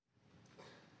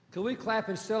Can we clap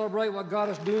and celebrate what God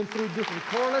is doing through different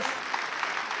correlates?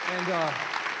 And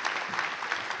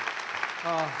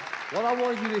what I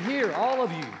want you to hear, all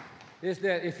of you, is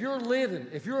that if you're living,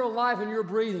 if you're alive and you're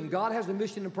breathing, God has a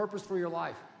mission and purpose for your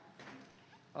life.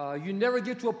 You never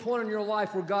get to a point in your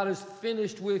life where God is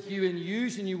finished with you and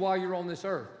using you while you're on this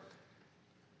earth.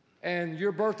 And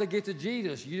your birthday gets to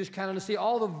Jesus. You just kind of see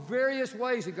all the various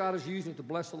ways that God is using it to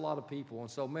bless a lot of people. And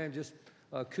so, man, just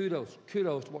kudos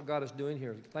to what God is doing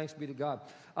here. Thanks be to God.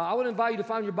 I would invite you to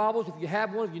find your Bibles. If you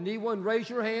have one, if you need one, raise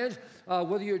your hands.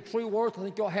 Whether you're at True Worth, I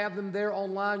think you'll have them there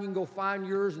online. You can go find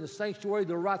yours in the sanctuary.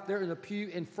 They're right there in the pew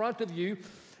in front of you.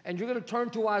 And you're going to turn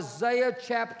to Isaiah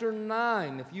chapter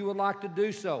 9, if you would like to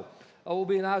do so. We'll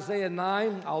be in Isaiah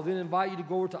 9. I'll then invite you to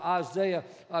go over to Isaiah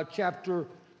chapter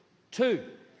 2.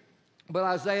 But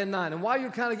Isaiah 9. And while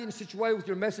you're kind of getting situated with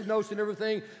your message notes and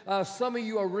everything, some of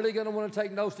you are really going to want to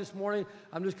take notes this morning.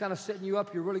 I'm just kind of setting you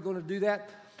up. You're really going to do that.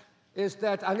 Is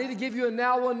that I need to give you a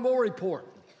Now One More report.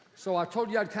 So I told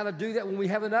you I'd kind of do that when we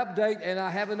have an update, and I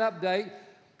have an update.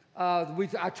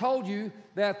 I told you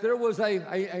that there was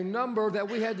a number that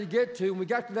we had to get to. When we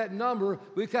got to that number,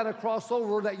 we kind of crossed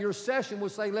over that your session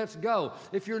would say, let's go.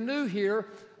 If you're new here,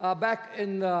 back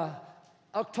in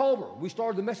October, we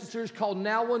started the message series called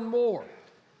Now One More.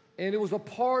 And it was a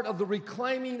part of the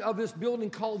reclaiming of this building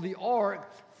called the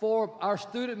Ark for our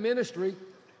student ministry.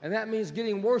 And that means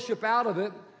getting worship out of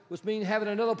it, which means having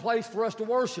another place for us to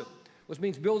worship, which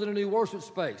means building a new worship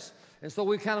space. And so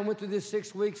we kind of went through this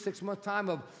 6-month time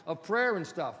of prayer and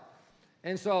stuff.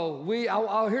 And so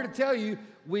I'm here to tell you,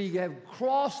 we have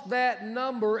crossed that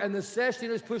number, and the session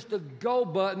has pushed the go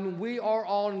button. We are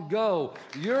on go.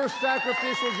 Your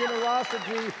sacrificial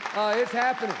generosity, it's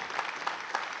happening.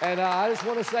 And I just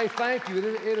want to say thank you.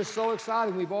 It is so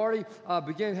exciting. We've already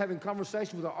begun having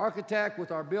conversation with our architect,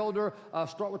 with our builder,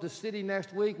 start with the city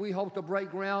next week. We hope to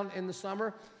break ground in the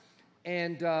summer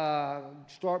and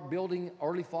start building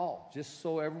early fall, just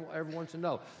so everyone to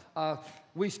know.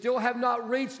 We still have not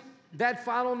reached that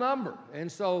final number. And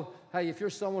so, hey, if you're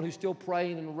someone who's still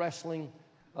praying and wrestling,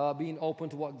 being open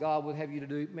to what God would have you to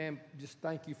do, man, just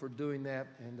thank you for doing that,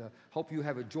 and hope you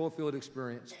have a joy-filled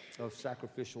experience of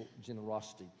sacrificial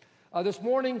generosity. This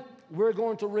morning, we're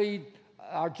going to read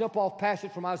our jump-off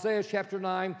passage from Isaiah chapter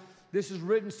 9. This is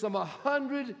written some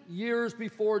 100 years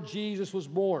before Jesus was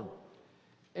born.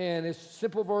 And it's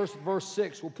simple verse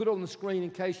 6. We'll put it on the screen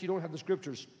in case you don't have the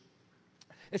scriptures.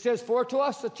 It says, "For to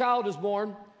us a child is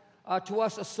born, to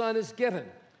us a son is given,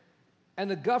 and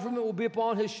the government will be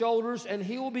upon his shoulders, and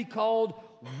he will be called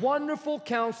Wonderful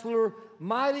Counselor,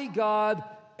 Mighty God,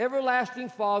 Everlasting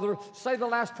Father." Say the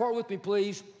last part with me,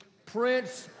 please.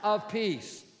 Prince of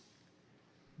Peace.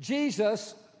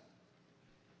 Jesus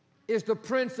is the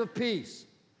Prince of Peace.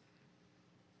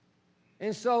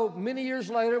 And so many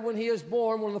years later, when he is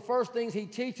born, one of the first things he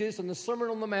teaches in the Sermon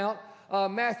on the Mount,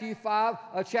 Matthew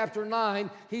 5, chapter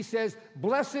 9, he says,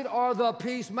 "Blessed are the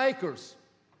peacemakers,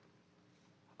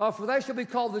 for they shall be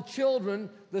called the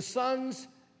children, the sons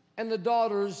and the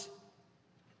daughters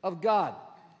of God."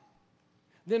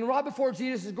 Then right before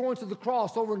Jesus is going to the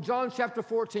cross, over in John chapter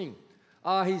 14,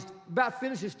 he's about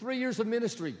finished his 3 years of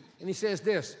ministry, and he says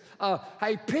this,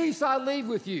 "Hey, peace I leave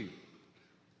with you."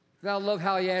 And I love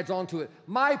how he adds on to it,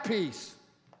 "My peace."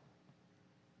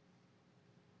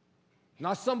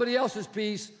 Not somebody else's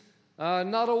peace,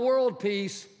 not a world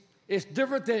peace. It's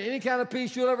different than any kind of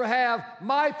peace you'll ever have.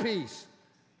 My peace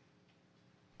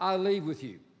I leave with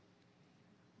you.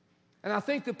 And I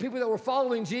think the people that were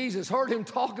following Jesus heard him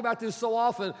talk about this so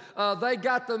often, they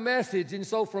got the message. And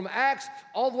so from Acts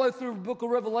all the way through the book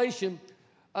of Revelation,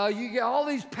 you get all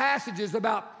these passages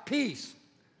about peace.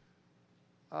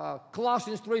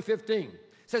 Colossians 3:15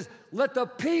 says, "Let the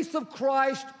peace of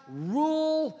Christ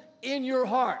rule in your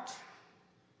hearts."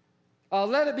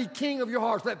 Let it be king of your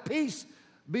hearts. Let peace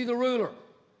be the ruler.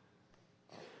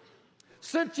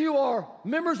 Since you are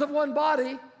members of one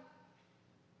body,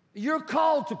 you're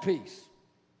called to peace.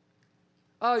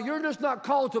 You're just not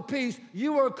called to peace.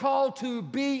 You are called to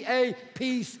be a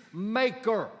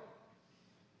peacemaker.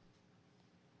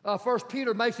 1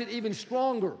 Peter makes it even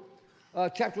stronger.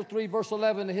 Chapter 3, verse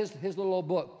 11, in his little old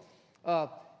book.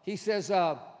 He says,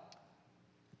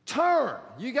 turn.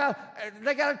 They got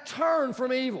to turn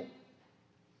from evil.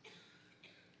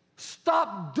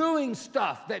 Stop doing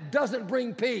stuff that doesn't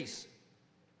bring peace.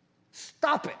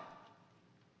 Stop it.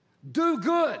 Do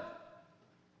good.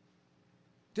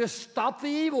 Just stop the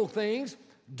evil things.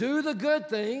 Do the good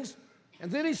things. And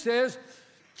then he says,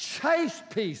 chase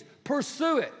peace.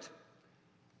 Pursue it.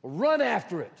 Run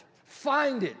after it.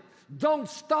 Find it. Don't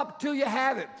stop till you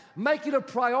have it. Make it a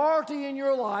priority in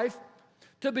your life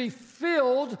to be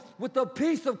filled with the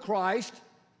peace of Christ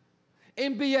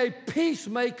and be a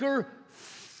peacemaker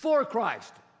for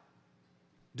Christ.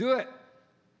 Do it.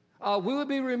 We would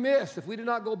be remiss if we did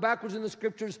not go backwards in the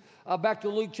scriptures back to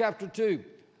Luke chapter 2.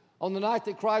 On the night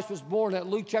that Christ was born, at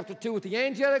Luke chapter 2, with the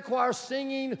angelic choir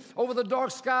singing over the dark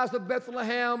skies of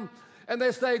Bethlehem, and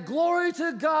they say, "Glory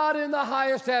to God in the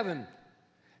highest heaven,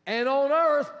 and on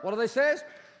earth," what do they say?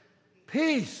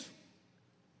 "Peace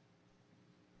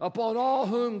upon all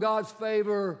whom God's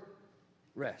favor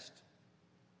rests."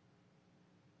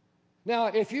 Now,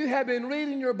 if you have been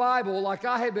reading your Bible like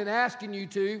I have been asking you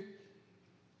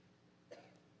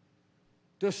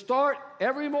to start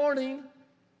every morning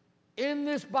in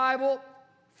this Bible,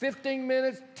 15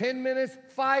 minutes, 10 minutes,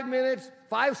 5 minutes,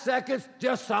 5 seconds,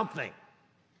 just something.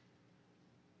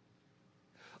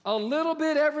 A little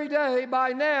bit every day,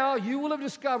 by now you will have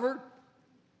discovered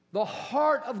the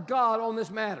heart of God on this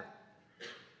matter.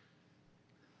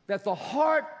 That the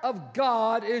heart of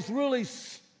God is really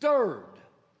stirred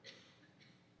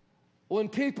when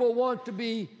people want to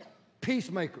be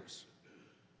peacemakers.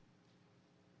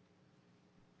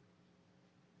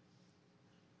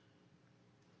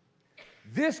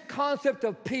 This concept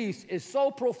of peace is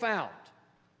so profound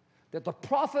that the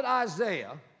prophet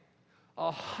Isaiah,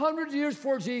 100 years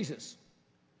before Jesus,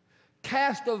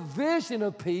 cast a vision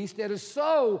of peace that is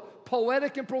so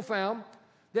poetic and profound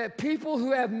that people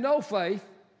who have no faith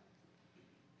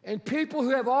and people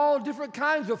who have all different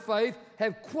kinds of faith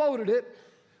have quoted it,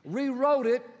 rewrote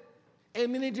it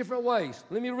in many different ways.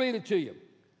 Let me read it to you.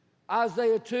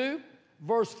 Isaiah 2,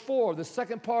 verse 4, the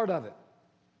second part of it.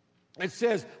 It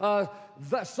says,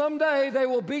 that someday they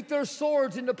will beat their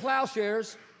swords into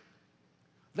plowshares.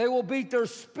 They will beat their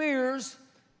spears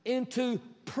into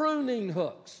pruning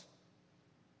hooks.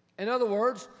 In other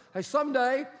words,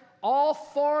 someday all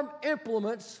farm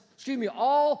implements,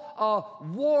 all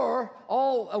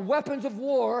weapons of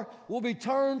war will be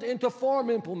turned into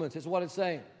farm implements, is what it's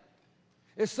saying.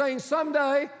 It's saying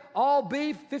someday all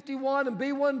B-51 and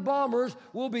B-1 bombers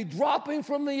will be dropping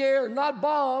from the air, not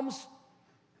bombs,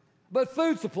 but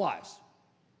food supplies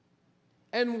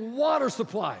and water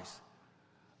supplies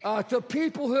to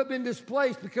people who have been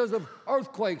displaced because of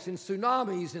earthquakes and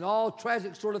tsunamis and all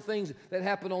tragic sort of things that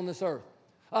happen on this earth.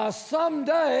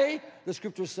 Someday, the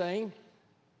scripture is saying,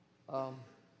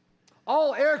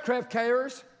 all aircraft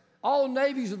carriers, all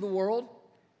navies of the world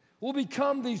will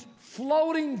become these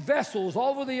floating vessels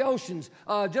over the oceans,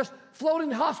 just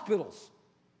floating hospitals,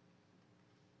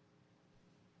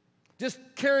 just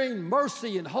carrying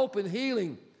mercy and hope and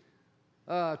healing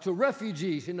to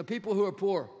refugees and the people who are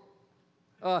poor.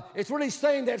 It's really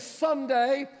saying that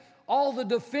someday all the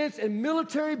defense and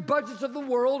military budgets of the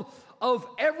world, of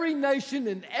every nation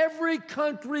and every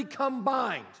country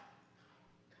combined,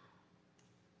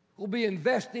 will be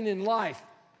investing in life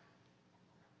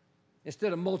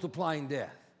instead of multiplying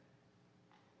death.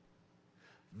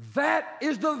 That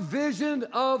is the vision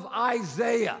of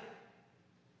Isaiah.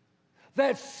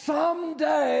 That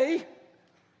someday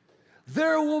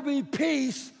there will be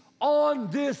peace on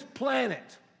this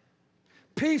planet.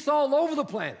 Peace all over the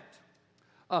planet.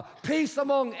 Peace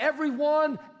among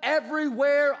everyone,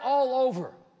 everywhere, all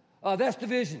over. That's the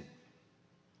vision.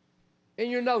 In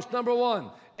your notes, number 1,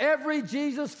 every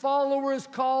Jesus follower is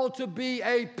called to be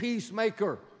a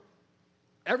peacemaker.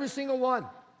 Every single one.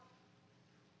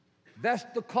 That's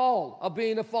the call of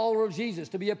being a follower of Jesus,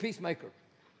 to be a peacemaker.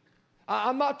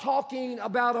 I'm not talking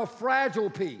about a fragile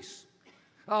peace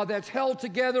that's held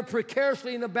together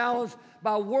precariously in the balance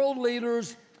by world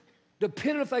leaders,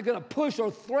 depending if they're going to push or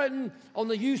threaten on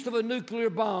the use of a nuclear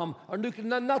bomb or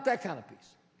not that kind of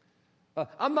peace.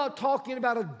 I'm not talking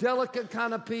about a delicate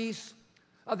kind of peace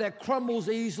that crumbles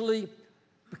easily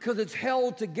because it's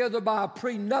held together by a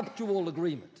prenuptial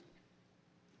agreement.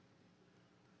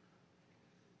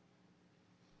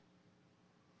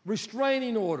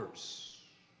 Restraining orders,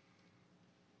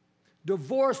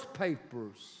 divorce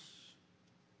papers,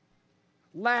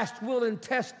 last will and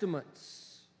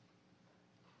testaments,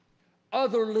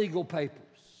 other legal papers.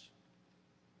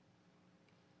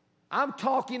 I'm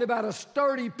talking about a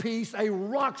sturdy peace, a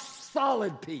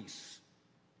rock-solid peace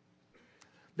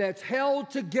that's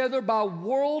held together by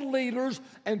world leaders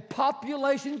and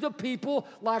populations of people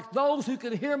like those who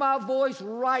can hear my voice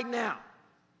right now.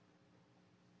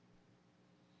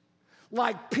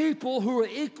 Like people who are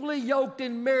equally yoked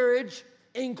in marriage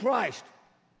in Christ,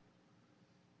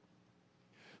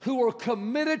 who are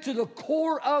committed to the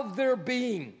core of their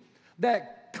being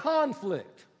that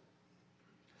conflict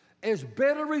is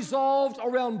better resolved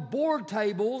around board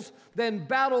tables than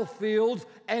battlefields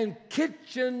and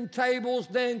kitchen tables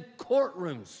than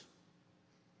courtrooms.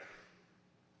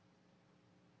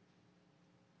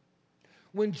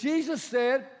 When Jesus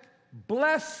said,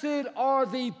 "Blessed are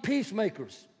the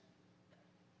peacemakers,"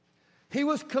 he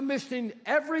was commissioning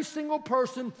every single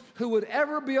person who would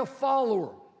ever be a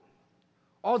follower.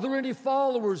 Are there any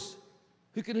followers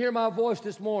who can hear my voice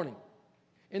this morning?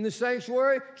 In the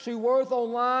sanctuary, True Worth,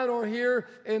 online, or here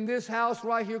in this house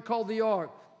right here called the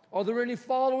Ark. Are there any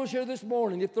followers here this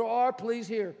morning? If there are, please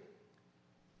hear.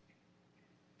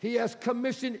 He has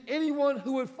commissioned anyone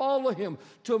who would follow him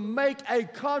to make a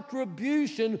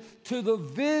contribution to the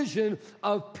vision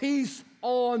of peace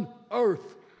on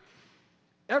earth.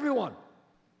 Everyone.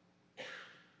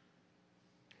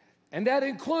 And that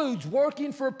includes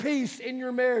working for peace in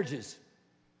your marriages.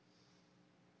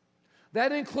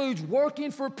 That includes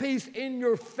working for peace in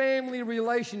your family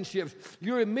relationships,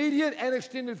 your immediate and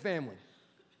extended family.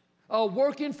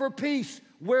 Working for peace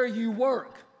where you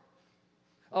work.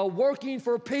 Working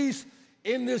for peace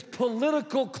in this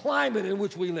political climate in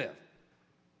which we live.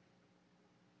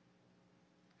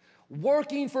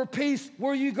 Working for peace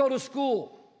where you go to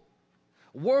school.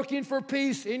 Working for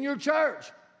peace in your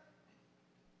church.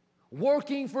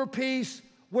 Working for peace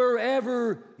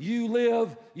wherever you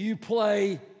live, you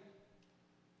play.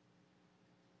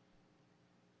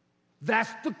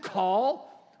 That's the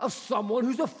call of someone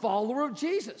who's a follower of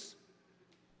Jesus.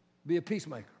 Be a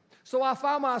peacemaker. So I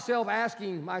found myself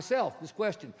asking myself this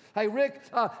question. Hey, Rick,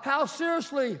 how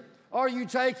seriously are you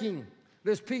taking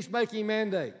this peacemaking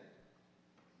mandate?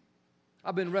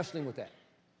 I've been wrestling with that.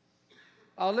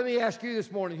 Let me ask you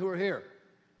this morning who are here.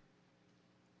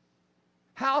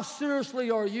 How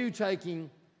seriously are you taking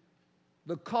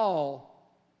the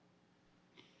call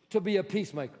to be a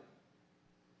peacemaker?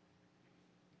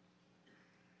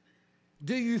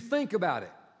 Do you think about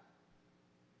it?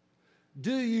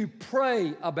 Do you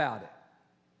pray about it?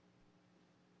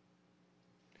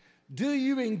 Do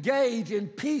you engage in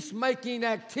peacemaking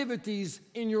activities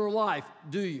in your life?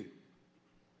 Do you?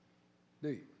 Do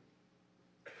you?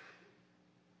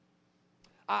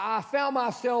 I found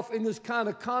myself in this kind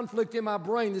of conflict in my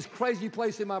brain, this crazy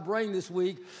place in my brain this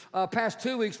week, past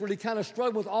 2 weeks, really kind of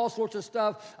struggled with all sorts of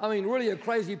stuff. I mean, really a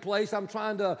crazy place.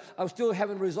 I still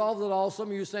haven't resolved it all. Some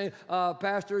of you are saying,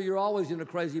 Pastor, you're always in a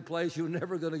crazy place. You're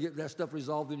never going to get that stuff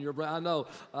resolved in your brain. I know,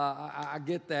 I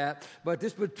get that. But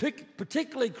this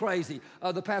particularly crazy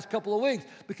the past couple of weeks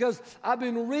because I've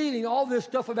been reading all this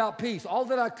stuff about peace, all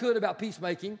that I could about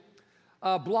peacemaking.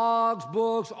 Blogs,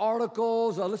 books,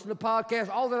 articles, listen to podcasts,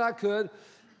 all that I could.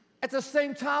 At the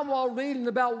same time, while reading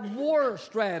about war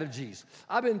strategies,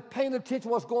 I've been paying attention to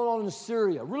what's going on in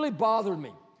Syria. It really bothered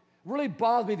me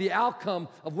the outcome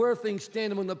of where things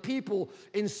stand and when the people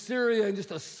in Syria and just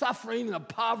the suffering and the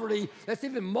poverty, that's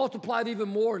even multiplied even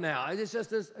more now. It's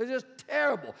just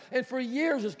terrible. And for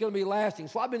years it's going to be lasting.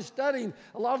 So I've been studying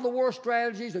a lot of the war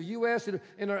strategies of U.S.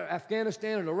 in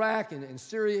Afghanistan and Iraq and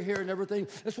Syria here and everything.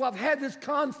 And so I've had this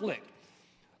conflict.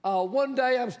 One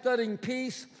day I'm studying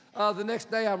peace. The next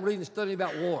day I'm studying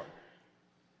about war.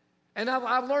 And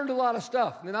I've learned a lot of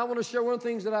stuff. And I want to share one of the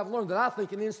things that I've learned that I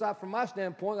think an insight from my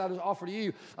standpoint I just offer to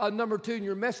you. Number 2 in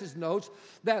your message notes,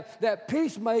 that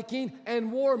peacemaking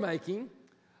and war making,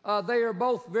 they are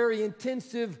both very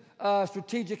intensive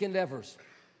strategic endeavors.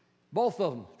 Both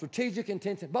of them, strategic,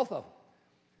 intensive, both of them.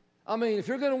 I mean, if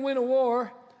you're going to win a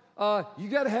war, you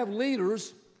got to have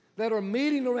leaders that are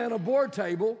meeting around a board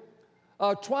table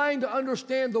trying to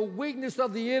understand the weakness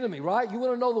of the enemy, right? You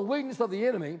want to know the weakness of the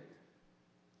enemy.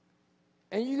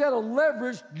 And you got to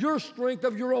leverage your strength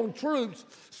of your own troops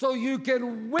so you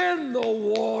can win the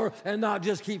war and not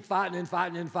just keep fighting and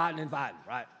fighting and fighting and fighting,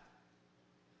 right?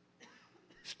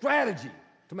 Strategy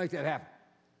to make that happen.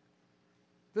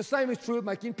 The same is true of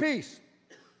making peace.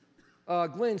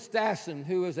 Glenn Stassen,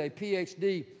 who is a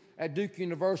PhD at Duke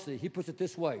University, he puts it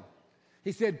this way.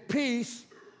 He said, peace,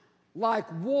 like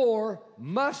war,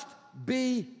 must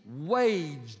be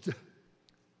waged.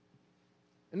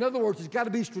 In other words, it's got to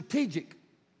be strategic.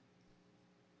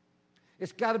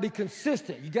 It's got to be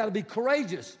consistent. You got to be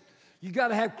courageous. You got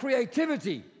to have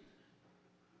creativity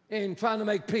in trying to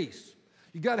make peace.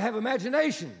 You got to have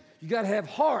imagination. You got to have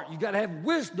heart. You got to have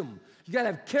wisdom. You got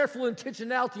to have careful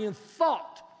intentionality and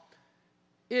thought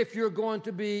if you're going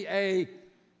to be a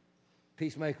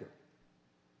peacemaker.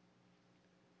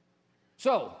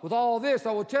 So, with all of this,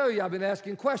 I will tell you, I've been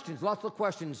asking questions, lots of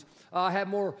questions. I have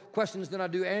more questions than I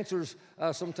do answers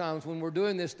sometimes when we're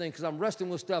doing this thing because I'm wrestling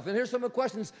with stuff. And here's some of the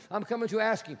questions I'm coming to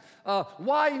asking.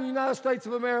 Why in the United States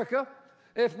of America,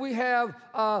 if we have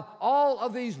all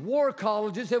of these war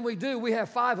colleges, and we do, we have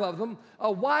 5 of them,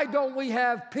 why don't we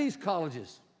have peace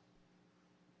colleges?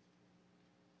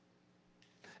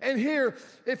 And here,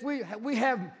 if we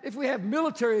have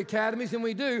military academies, and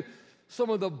we do, some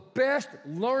of the best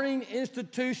learning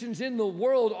institutions in the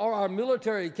world are our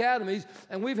military academies,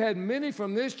 and we've had many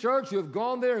from this church who have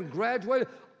gone there and graduated.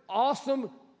 Awesome,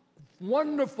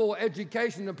 wonderful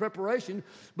education and preparation.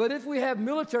 But if we have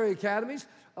military academies,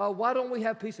 why don't we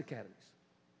have peace academies?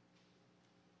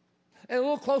 And a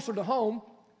little closer to home,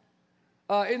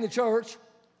 in the church,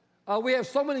 we have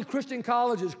so many Christian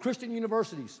colleges, Christian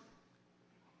universities,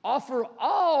 offer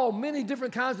many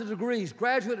different kinds of degrees,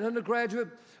 graduate and undergraduate.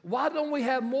 Why don't we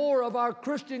have more of our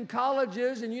Christian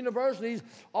colleges and universities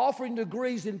offering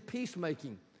degrees in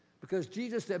peacemaking? Because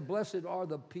Jesus said, blessed are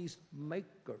the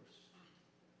peacemakers.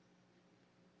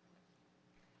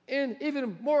 And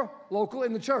even more local,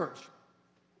 in the church,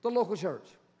 the local church,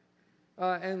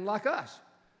 and like us.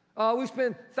 We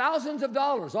spend thousands of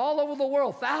dollars all over the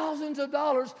world, thousands of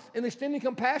dollars in extending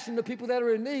compassion to people that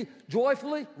are in need,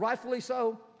 joyfully, rightfully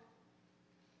so.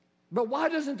 But why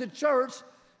doesn't the church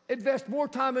invest more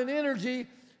time and energy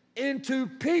into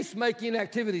peacemaking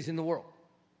activities in the world?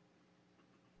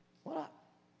 Why not?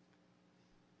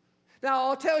 Now,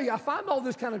 I'll tell you, I find all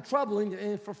this kind of troubling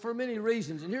and for many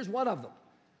reasons, and here's one of them.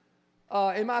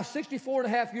 In my 64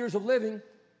 and a half years of living,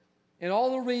 and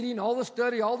all the reading, all the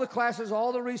study, all the classes,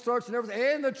 all the research and everything,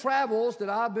 and the travels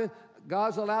that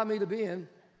God's allowed me to be in,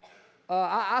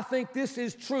 I think this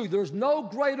is true. There's no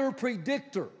greater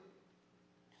predictor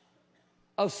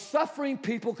of suffering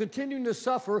people continuing to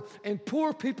suffer and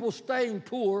poor people staying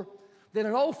poor than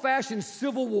an old-fashioned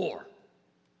civil war.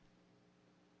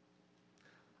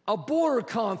 A border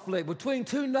conflict between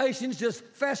two nations just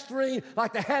festering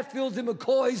like the Hatfields and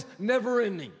McCoys, never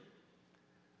ending.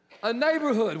 A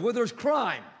neighborhood where there's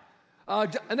crime, an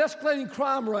escalating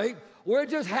crime rate where it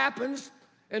just happens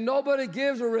and nobody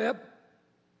gives a rip,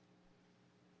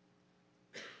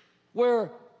 where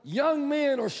young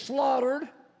men are slaughtered,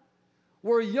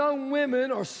 where young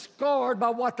women are scarred by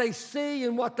what they see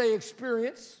and what they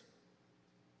experience,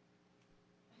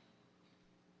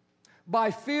 by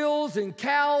fields and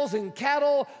cows and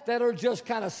cattle that are just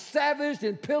kind of savaged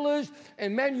and pillaged,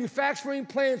 and manufacturing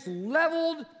plants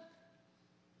leveled.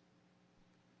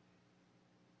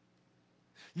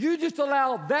 You just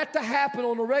allow that to happen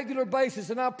on a regular basis,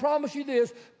 and I promise you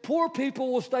this, poor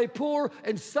people will stay poor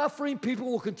and suffering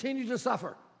people will continue to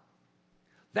suffer.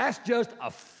 That's just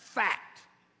a fact.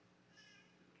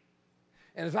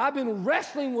 And as I've been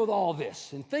wrestling with all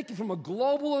this and thinking from a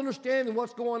global understanding of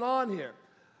what's going on here,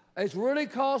 it's really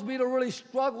caused me to really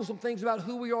struggle with some things about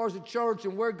who we are as a church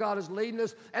and where God is leading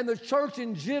us, and the church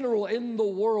in general in the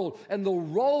world, and the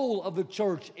role of the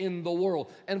church in the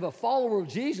world, and of a follower of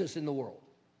Jesus in the world.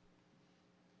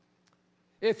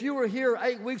 If you were here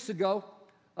 8 weeks ago,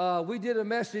 we did a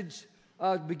message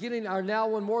beginning our Now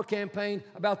One More campaign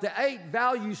about the 8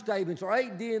 value statements or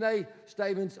 8 DNA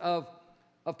statements of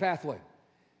Pathway.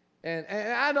 And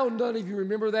I know none of you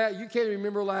remember that. You can't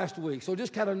remember last week. So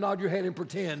just kind of nod your head and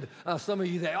pretend, some of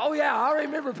you that, oh, yeah, I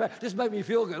remember. Just make me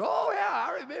feel good. Oh, yeah,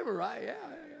 I remember, right?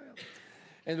 Yeah.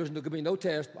 And there's going to be no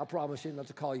test. I promise you not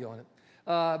to call you on it.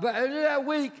 But in that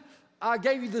week, I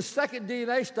gave you the second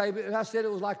DNA statement, and I said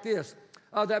it was like this.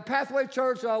 That Pathway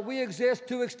Church, we exist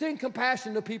to extend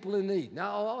compassion to people in need.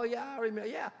 Now, oh, yeah, I remember.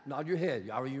 Yeah, nod your head.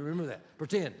 You remember that.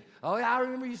 Pretend. Oh, yeah, I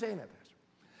remember you saying that, Pastor.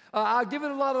 I've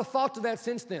given a lot of thought to that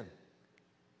since then.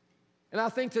 And I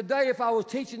think today, if I was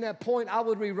teaching that point, I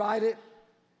would rewrite it.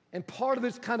 And part of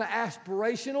it's kind of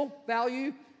aspirational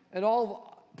value, and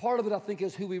part of it, I think,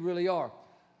 is who we really are.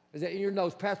 Is that in your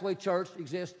notes, Pathway Church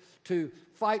exists to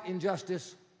fight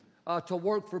injustice, to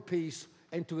work for peace,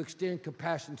 and to extend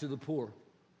compassion to the poor.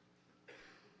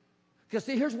 Because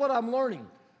see, here's what I'm learning.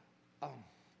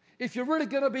 If you're really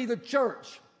going to be the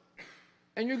church,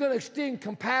 and you're going to extend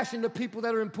compassion to people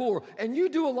that are poor, and you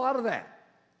do a lot of that.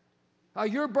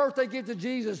 Your birthday gift to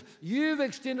Jesus, you've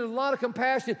extended a lot of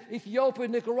compassion. Ethiopia,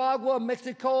 Nicaragua,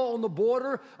 Mexico on the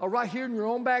border, right here in your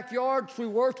own backyard, True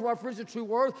Worth, to our friends at True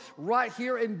Worth, right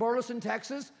here in Burleson,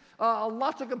 Texas.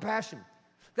 Lots of compassion.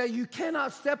 That you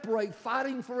cannot separate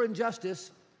fighting for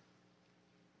injustice,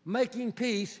 making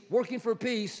peace, working for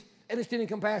peace, and extending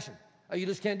compassion. You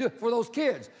just can't do it. For those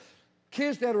kids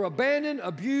that are abandoned,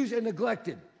 abused, and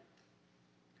neglected,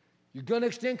 you're going to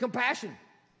extend compassion.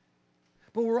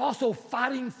 But we're also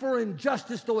fighting for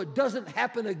injustice so it doesn't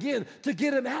happen again, to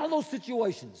get them out of those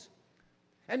situations.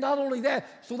 And not only that,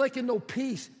 so they can know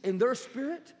peace in their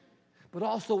spirit, but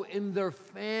also in their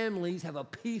families, have a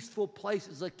peaceful place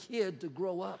as a kid to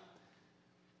grow up.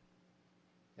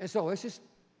 And so it's just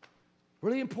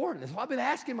really important. So I've been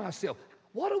asking myself,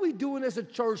 what are we doing as a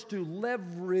church to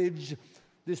leverage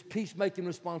this peacemaking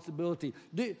responsibility.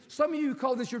 Some of you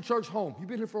call this your church home. You've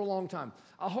been here for a long time.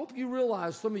 I hope you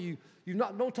realize, some of you,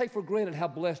 don't take for granted how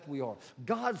blessed we are.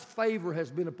 God's favor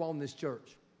has been upon this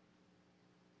church.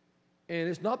 And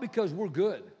it's not because we're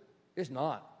good. It's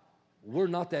not. We're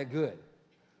not that good.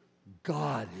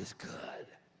 God is good.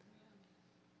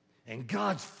 And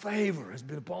God's favor has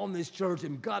been upon this church,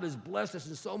 and God has blessed us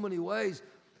in so many ways.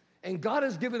 And God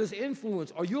has given us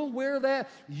influence. Are you aware of that?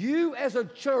 You as a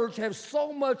church have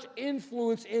so much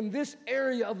influence in this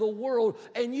area of the world,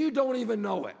 and you don't even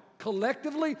know it.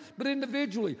 Collectively, but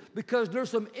individually, because there's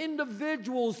some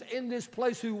individuals in this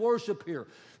place who worship here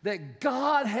that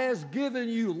God has given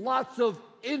you lots of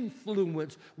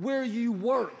influence where you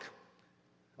work,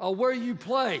 where you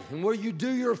play, and where you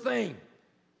do your thing.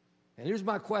 And here's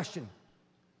my question.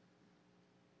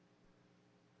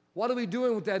 What are we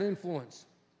doing with that influence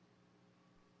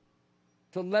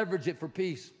to leverage it for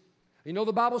peace? You know,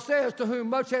 the Bible says, to whom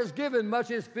much has given, much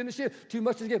is finished. Too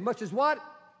much is given. Much is what?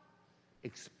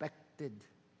 Expected.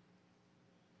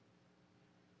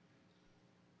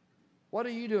 What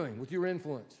are you doing with your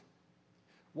influence?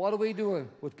 What are we doing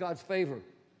with God's favor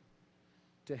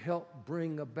to help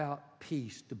bring about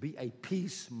peace, to be a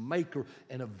peacemaker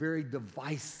in a very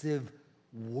divisive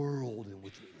world in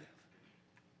which we live?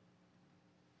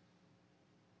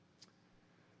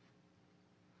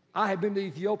 I have been to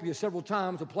Ethiopia several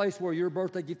times, a place where your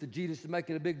birthday gift to Jesus is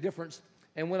making a big difference.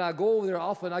 And when I go over there,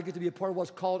 often I get to be a part of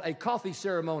what's called a coffee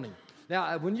ceremony.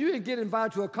 Now, when you get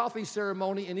invited to a coffee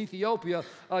ceremony in Ethiopia,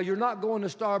 you're not going to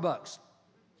Starbucks.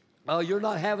 You're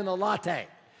not having a latte,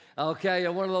 okay,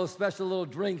 or one of those special little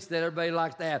drinks that everybody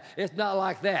likes to have. It's not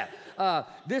like that.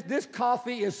 This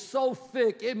coffee is so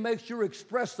thick, it makes your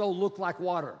espresso look like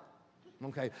water,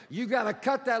 okay? You got to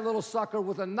cut that little sucker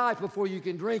with a knife before you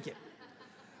can drink it.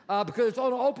 Because it's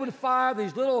on an open fire,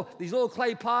 these little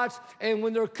clay pots, and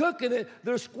when they're cooking it,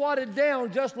 they're squatted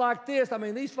down just like this. I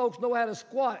mean, these folks know how to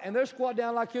squat, and they're squat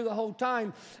down like here the whole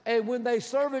time. And when they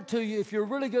serve it to you, if you're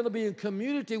really going to be in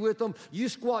community with them, you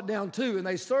squat down too, and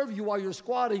they serve you while you're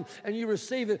squatting, and you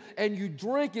receive it, and you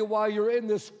drink it while you're in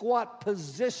the squat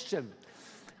position.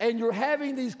 And you're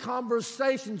having these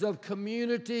conversations of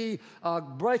community,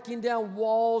 breaking down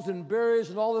walls and barriers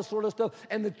and all this sort of stuff.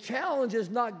 And the challenge is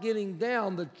not getting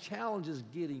down. The challenge is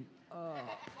getting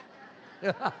up.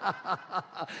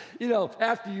 You know,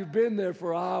 after you've been there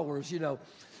for hours, you know.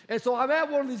 And so I'm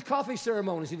at one of these coffee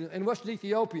ceremonies in Western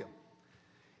Ethiopia.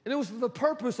 And it was for the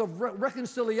purpose of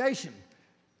reconciliation.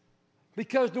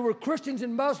 Because there were Christians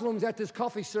and Muslims at this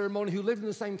coffee ceremony who lived in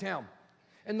the same town.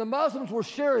 And the Muslims were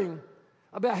sharing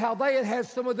about how they had had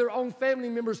some of their own family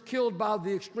members killed by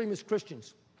the extremist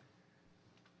Christians.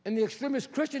 And the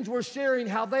extremist Christians were sharing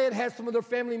how they had had some of their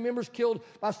family members killed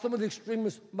by some of the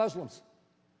extremist Muslims.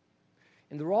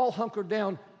 And they're all hunkered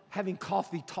down having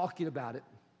coffee, talking about it.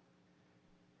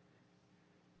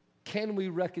 Can we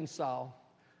reconcile?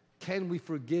 Can we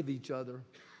forgive each other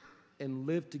and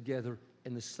live together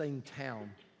in the same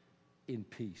town in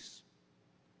peace?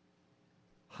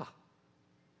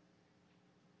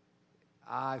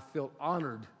 I felt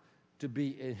honored to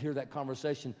be and hear that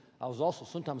conversation. I was also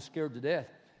sometimes scared to death.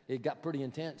 It got pretty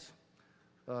intense.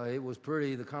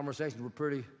 The conversations were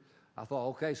pretty. I thought,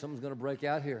 okay, something's going to break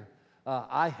out here.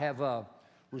 I have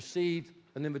received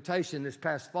an invitation this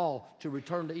past fall to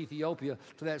return to Ethiopia,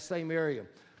 to that same area,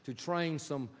 to train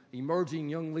some emerging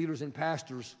young leaders and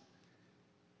pastors.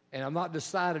 And I'm not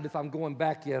decided if I'm going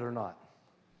back yet or not.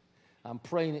 I'm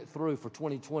praying it through for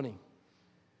 2020.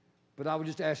 But I would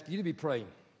just ask you to be praying.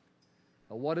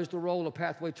 What is the role of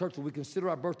Pathway Church? We consider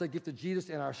our birthday gift to Jesus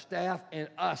and our staff and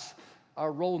us,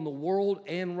 our role in the world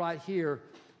and right here.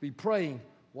 Be praying,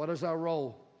 what is our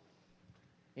role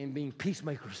in being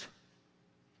peacemakers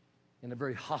in a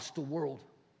very hostile world?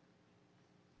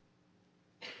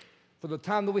 For the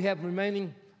time that we have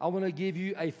remaining, I want to give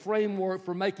you a framework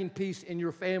for making peace in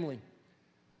your family,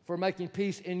 for making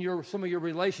peace in some of your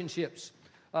relationships.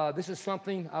 This is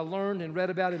something I learned and read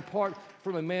about in part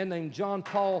from a man named John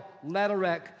Paul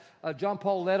Lederach. John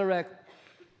Paul Lederach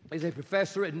is a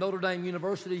professor at Notre Dame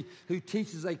University who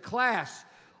teaches a class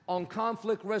on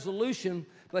conflict resolution,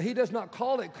 but he does not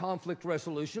call it conflict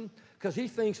resolution because he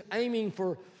thinks aiming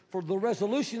for the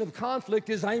resolution of conflict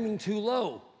is aiming too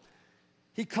low.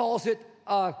 He calls it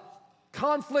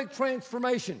conflict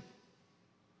transformation.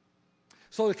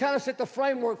 So to kind of set the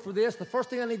framework for this, the first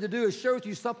thing I need to do is share with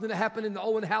you something that happened in the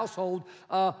Owen household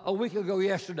a week ago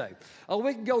yesterday. A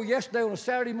week ago yesterday on a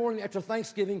Saturday morning after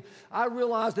Thanksgiving, I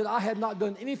realized that I had not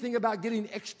done anything about getting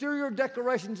exterior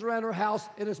decorations around our house,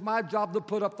 and it's my job to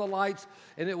put up the lights,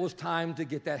 and it was time to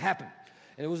get that happen.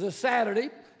 And it was a Saturday.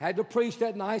 I had to preach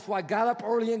that night, so I got up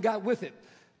early and got with it.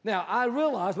 Now, I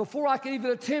realized before I could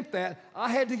even attempt that, I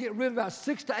had to get rid of about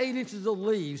 6 to 8 inches of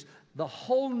leaves. The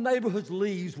whole neighborhood's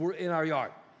leaves were in our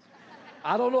yard.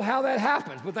 I don't know how that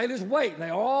happens, but they just wait.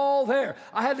 They're all there.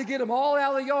 I had to get them all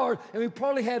out of the yard, and we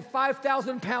probably had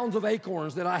 5,000 pounds of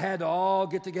acorns that I had to all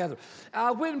get together.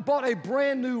 I went and bought a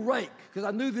brand new rake because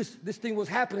I knew this thing was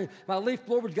happening. My leaf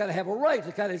blower's got to have a rake.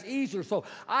 It's kind of easier. So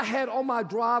I had on my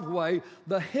driveway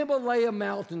the Himalaya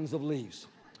mountains of leaves.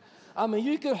 I mean,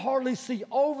 you could hardly see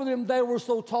over them. They were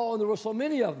so tall, and there were so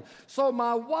many of them. So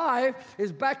my wife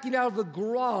is backing out of the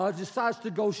garage, decides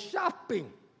to go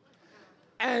shopping.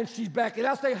 And she's backing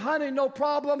out, say, honey, no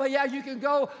problem. Yeah, you can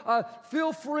go.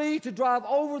 Feel free to drive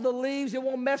over the leaves. It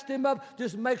won't mess them up.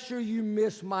 Just make sure you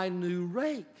miss my new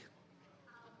rake.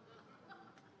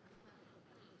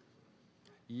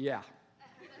 Yeah.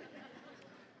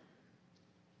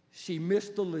 She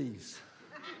missed the leaves.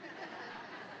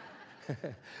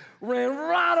 Ran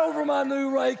right over my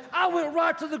new rake. I went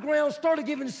right to the ground, started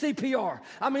giving CPR.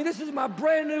 I mean, this is my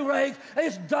brand new rake.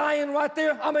 It's dying right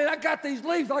there. I mean, I got these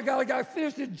leaves. I got to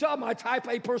finish this job. My type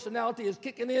A personality is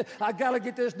kicking in. I got to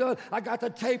get this done. I got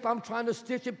the tape. I'm trying to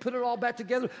stitch it, put it all back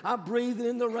together. I'm breathing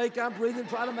in the rake. I'm breathing,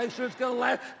 trying to make sure it's going to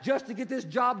last just to get this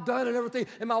job done and everything.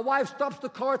 And my wife stops the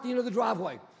car at the end of the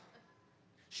driveway.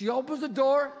 She opens the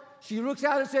door. She looks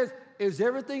out and says, is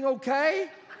everything okay?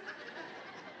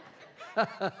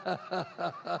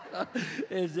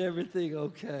 Is everything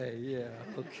okay? Yeah,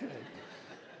 okay.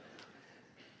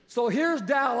 So here's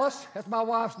Dallas, that's my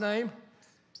wife's name,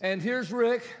 and here's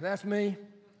Rick, that's me,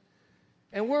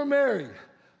 and we're married.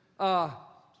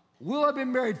 We'll have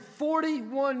been married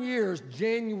 41 years,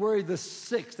 January the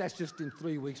 6th. That's just in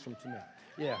 3 weeks from tonight.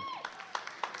 Yeah.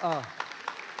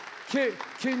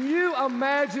 Can you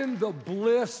imagine the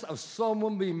bliss of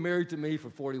someone being married to me for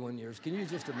 41 years? Can you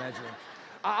just imagine it?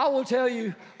 I will tell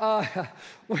you,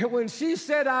 when she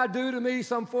said I do to me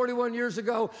some 41 years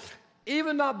ago,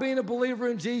 even not being a believer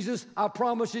in Jesus, I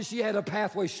promise you she had a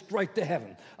pathway straight to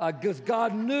heaven because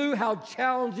God knew how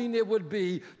challenging it would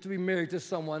be to be married to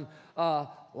someone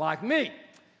like me.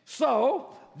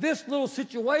 So this little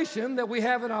situation that we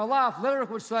have in our life,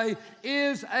 Letterick would say,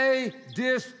 is a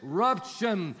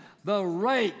disruption. The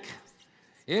rake,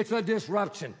 it's a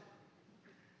disruption.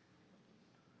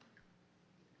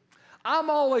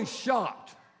 I'm always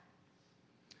shocked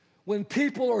when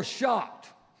people are shocked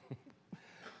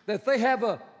that they have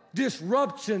a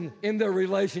disruption in their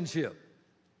relationship.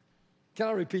 Can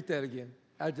I repeat that again?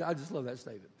 I just love that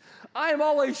statement. I am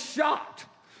always shocked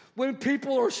when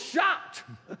people are shocked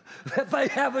that they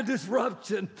have a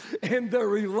disruption in their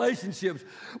relationships.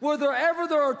 Wherever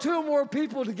there are two or more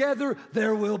people together,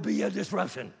 there will be a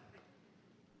disruption.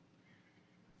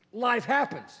 Life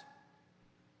happens.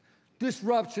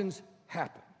 Disruptions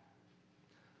happen.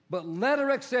 But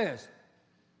Letterick says,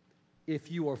 if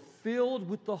you are filled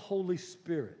with the Holy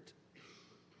Spirit,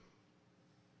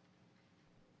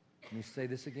 let me say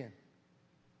this again.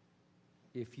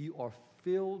 If you are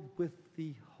filled with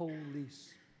the Holy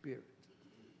Spirit,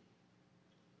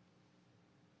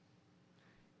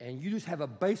 and you just have a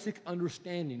basic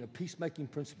understanding of peacemaking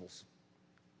principles,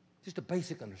 just a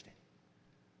basic understanding,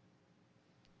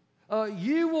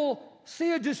 you will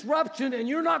see a disruption and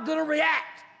you're not going to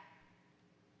react.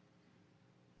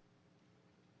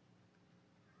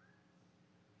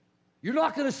 You're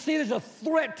not going to see it as a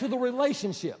threat to the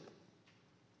relationship.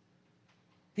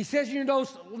 He says, you know,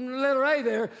 letter A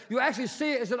there, you actually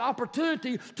see it as an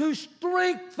opportunity to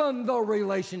strengthen the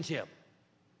relationship.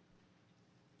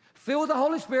 Filled with the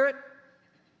Holy Spirit,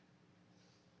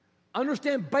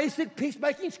 understand basic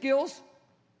peacemaking skills,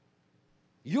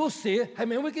 you'll see it. Hey,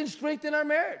 man, we can strengthen our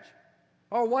marriage.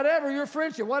 Or whatever, your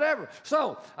friendship, whatever.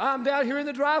 So I'm down here in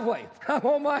the driveway. I'm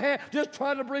on my hand, just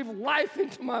trying to breathe life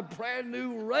into my brand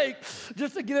new rake,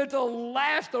 just to get it to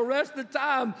last the rest of the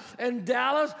time. And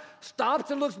Dallas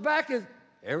stops and looks back and,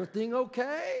 everything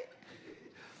okay?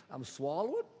 I'm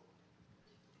swallowing.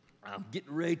 I'm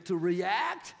getting ready to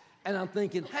react. And I'm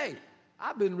thinking, hey,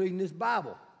 I've been reading this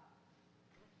Bible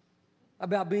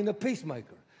about being a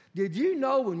peacemaker. Did you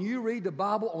know when you read the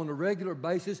Bible on a regular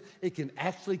basis, it can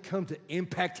actually come to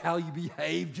impact how you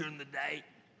behave during the day?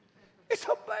 It's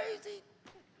amazing.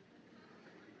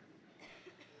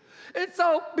 And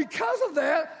so because of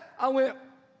that, I went,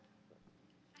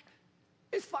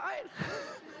 it's fine.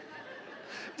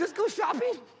 Just go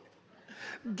shopping.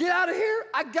 Get out of here.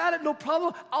 I got it, no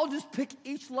problem. I'll just pick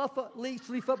each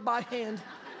leaf up by hand.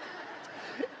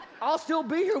 I'll still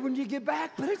be here when you get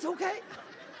back, but it's okay.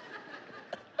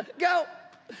 Go.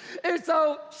 And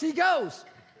so she goes.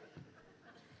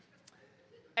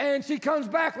 And she comes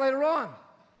back later on.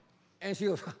 And she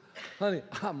goes, honey,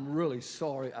 I'm really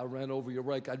sorry I ran over your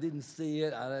rake. I didn't see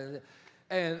it.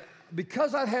 And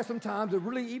because I'd had some time to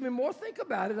really even more think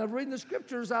about it, I'm reading the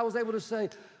scriptures, I was able to say,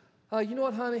 you know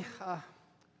what, honey?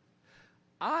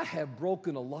 I have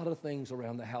broken a lot of things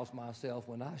around the house myself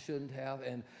when I shouldn't have.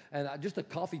 And just the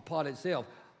coffee pot itself,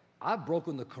 I've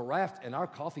broken the carafe in our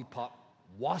coffee pot,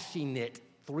 washing it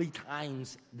 3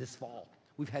 times this fall.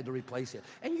 We've had to replace it.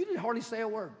 And you didn't hardly say a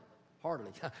word.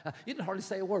 Hardly. You didn't hardly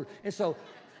say a word. And so,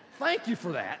 thank you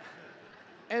for that.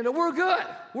 And we're good.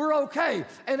 We're okay.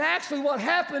 And actually what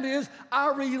happened is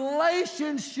our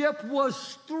relationship was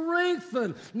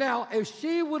strengthened. Now, if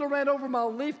she would have ran over my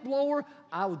leaf blower,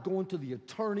 I was going to the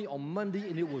attorney on Monday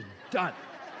and it was done.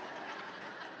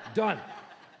 Done.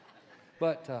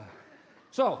 But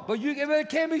it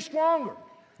can be stronger.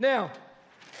 Now,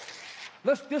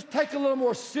 let's just take a little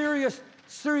more serious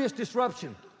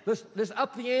disruption. Let's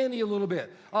up the ante a little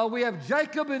bit. We have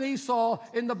Jacob and Esau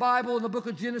in the Bible in the book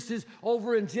of Genesis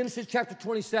over in Genesis chapter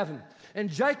 27. And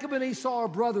Jacob and Esau are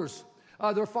brothers.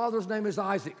 Their father's name is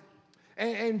Isaac.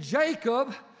 And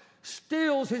Jacob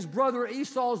steals his brother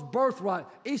Esau's birthright.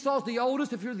 Esau's the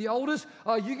oldest. If you're the oldest,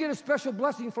 you get a special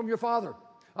blessing from your father.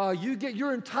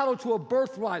 You're entitled to a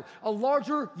birthright, a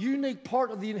larger, unique part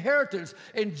of the inheritance.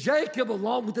 And Jacob,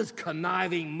 along with his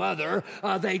conniving mother,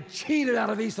 they cheated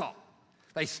out of Esau.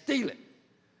 They steal it.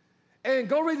 And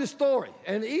go read the story.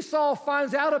 And Esau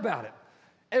finds out about it.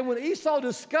 And when Esau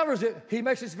discovers it, he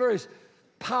makes this very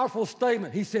powerful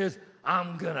statement. He says,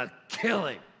 I'm going to kill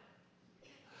him.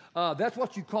 That's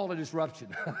what you call a disruption.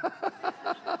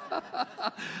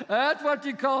 That's what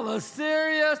you call a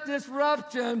serious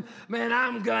disruption. Man,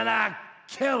 I'm going to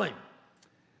kill him.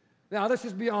 Now, let's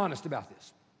just be honest about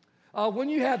this. When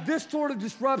you have this sort of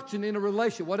disruption in a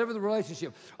relationship, whatever the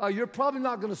relationship, you're probably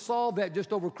not going to solve that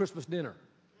just over Christmas dinner.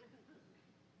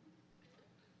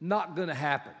 Not going to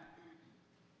happen.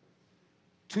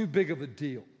 Too big of a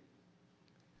deal.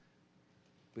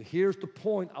 But here's the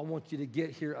point I want you to get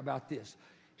here about this.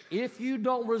 If you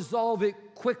don't resolve it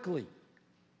quickly,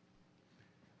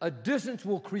 a distance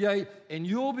will create and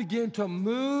you'll begin to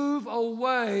move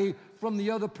away from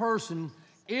the other person.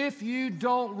 If you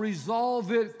don't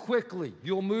resolve it quickly,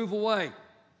 you'll move away.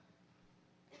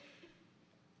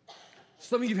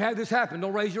 Some of you have had this happen.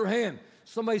 Don't raise your hand.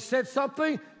 Somebody said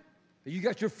something, you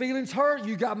got your feelings hurt,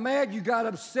 you got mad, you got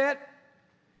upset,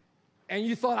 and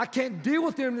you thought, I can't deal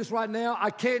with them this right now. I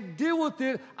can't deal with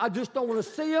it. I just don't want to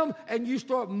see them, and you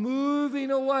start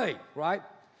moving away, right?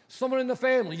 Someone in the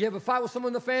family, you have a fight with someone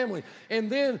in the family, and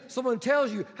then someone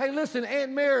tells you, hey, listen,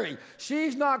 Aunt Mary,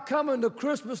 she's not coming to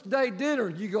Christmas Day dinner.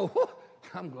 You go,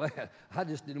 I'm glad. I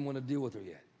just didn't want to deal with her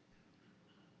yet.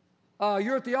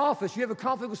 You're at the office. You have a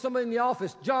conflict with somebody in the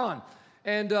office, John,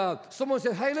 and someone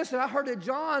said, hey, listen, I heard that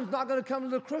John's not going to come to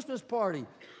the Christmas party.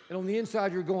 And on the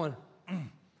inside, you're going,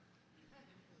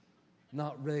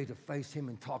 not ready to face him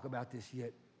and talk about this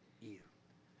yet either.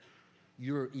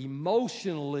 You're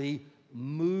emotionally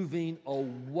moving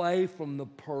away from the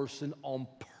person on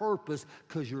purpose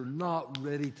because you're not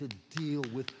ready to deal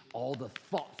with all the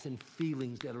thoughts and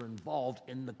feelings that are involved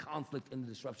in the conflict and the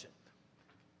disruption.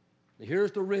 Now,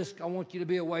 here's the risk I want you to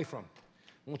be away from.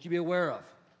 I want you to be aware of.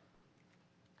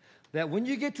 That when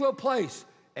you get to a place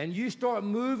and you start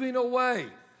moving away,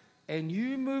 and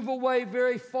you move away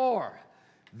very far,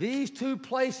 these two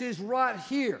places right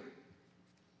here,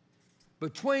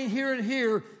 between here and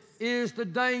here, is the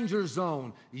danger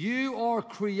zone. You are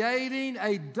creating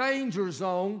a danger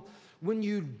zone when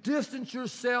you distance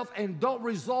yourself and don't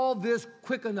resolve this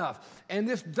quick enough. And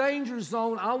this danger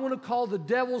zone, I want to call the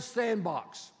devil's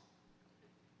sandbox.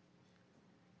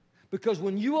 Because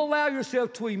when you allow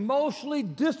yourself to emotionally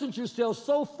distance yourself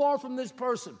so far from this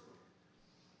person,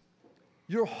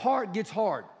 your heart gets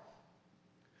hard.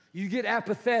 You get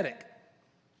apathetic.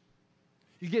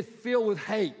 You get filled with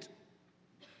hate.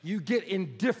 You get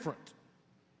indifferent.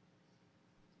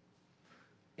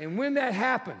 And when that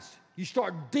happens, you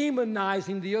start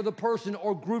demonizing the other person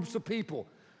or groups of people.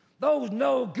 Those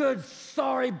no good,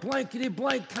 sorry, blankety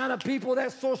blank kind of people,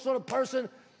 that sort of person,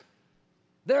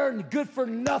 they're good for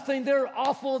nothing. They're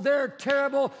awful. They're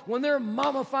terrible. When their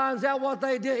mama finds out what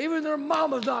they did, even their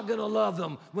mama's not going to love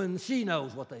them when she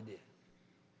knows what they did.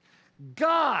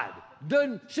 God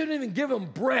shouldn't even give them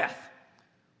breath.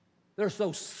 They're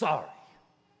so sorry.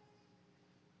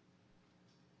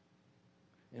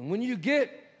 And when you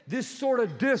get this sort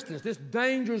of distance, this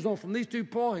danger zone from these 2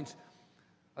 points,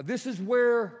 this is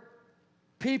where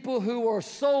people who are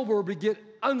sober get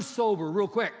unsober real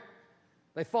quick.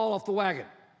 They fall off the wagon.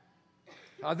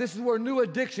 This is where new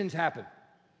addictions happen.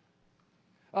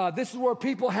 This is where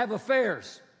people have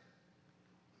affairs.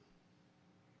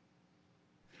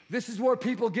 This is where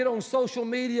people get on social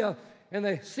media and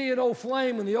they see an old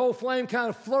flame, and the old flame kind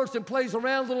of flirts and plays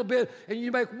around a little bit, and you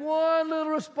make one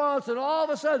little response, and all of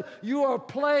a sudden you are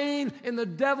playing in the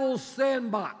devil's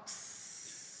sandbox.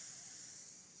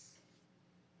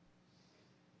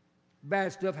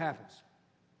 Bad stuff happens.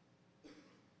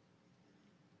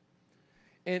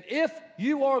 And if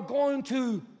you are going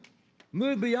to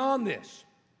move beyond this,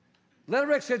 Leonard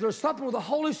Rex says there's something where the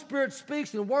Holy Spirit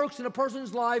speaks and works in a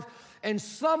person's life, and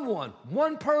someone,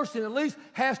 one person at least,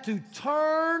 has to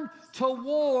turn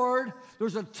toward,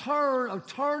 there's a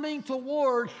turning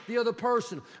toward the other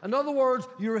person. In other words,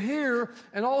 you're here,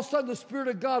 and all of a sudden the Spirit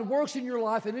of God works in your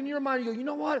life, and in your mind you go, you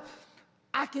know what?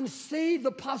 I can see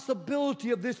the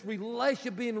possibility of this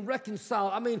relationship being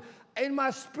reconciled. I mean, in my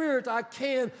spirit I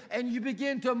can, and you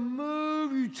begin to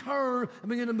move, you turn, and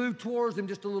begin to move towards them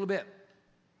just a little bit.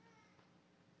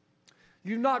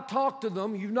 You've not talked to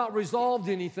them. You've not resolved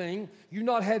anything. You've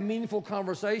not had meaningful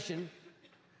conversation.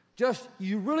 Just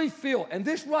you really feel, and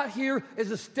this right here is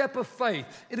a step of faith.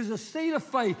 It is a seed of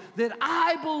faith that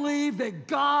I believe that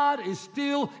God is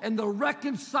still in the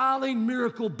reconciling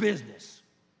miracle business.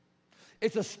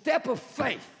 It's a step of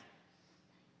faith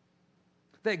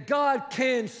that God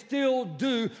can still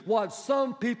do what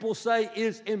some people say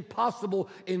is impossible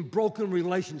in broken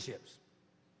relationships.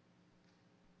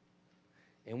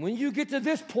 And when you get to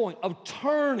this point of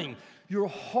turning, your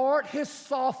heart has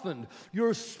softened,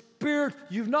 your spirit,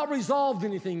 you've not resolved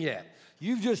anything yet.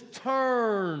 You've just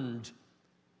turned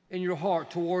in your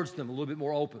heart towards them a little bit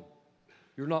more open.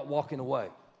 You're not walking away.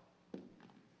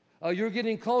 You're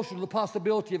getting closer to the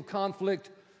possibility of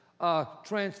conflict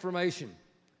transformation.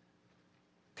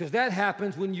 Because that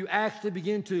happens when you actually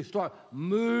begin to start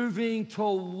moving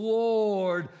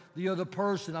toward the other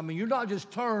person. I mean, you're not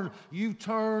just turned, you've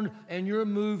turned and you're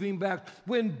moving back.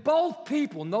 When both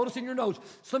people, notice in your notes,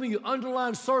 some of you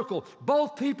underline circle,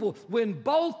 when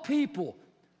both people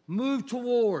move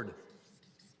towards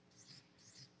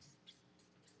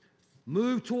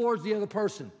the other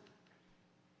person,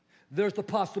 there's the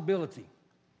possibility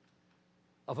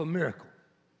of a miracle.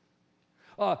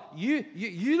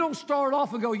 You don't start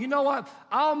off and go, you know what,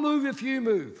 I'll move if you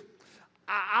move.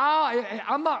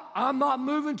 I'm not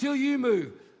moving till you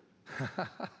move.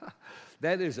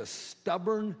 That is a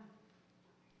stubborn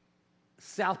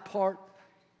south part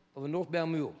of a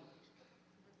northbound mule.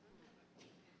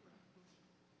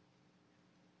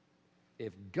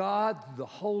 If God, the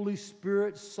Holy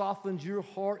Spirit, softens your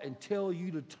heart and tells you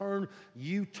to turn,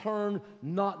 you turn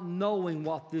not knowing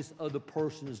what this other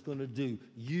person is going to do.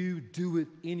 You do it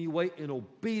anyway in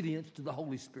obedience to the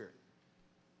Holy Spirit.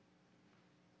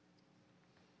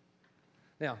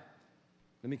 Now,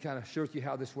 let me kind of share with you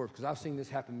how this works, because I've seen this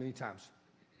happen many times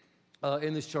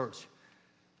in this church,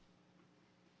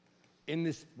 in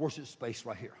this worship space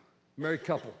right here. Married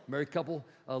couple,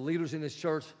 leaders in this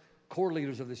church, core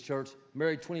leaders of this church,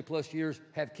 married 20 plus years,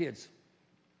 have kids.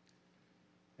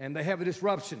 And they have a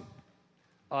disruption.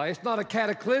 It's not a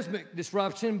cataclysmic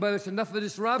disruption, but it's enough of a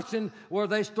disruption where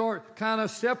they start kind of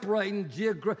separating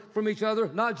from each other,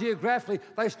 not geographically.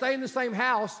 They stay in the same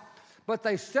house, but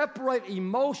they separate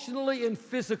emotionally and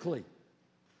physically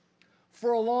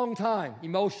for a long time,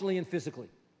 emotionally and physically.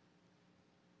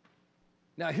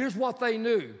 Now, here's what they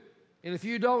knew, and if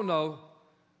you don't know,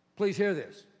 please hear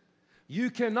this. You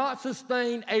cannot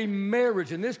sustain a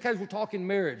marriage. In this case, we're talking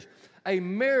marriage. A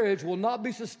marriage will not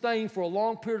be sustained for a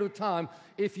long period of time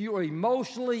if you are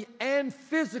emotionally and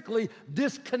physically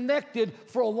disconnected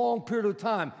for a long period of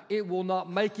time. It will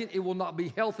not make it. It will not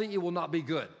be healthy. It will not be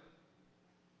good.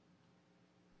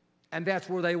 And that's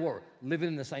where they were, living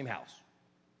in the same house.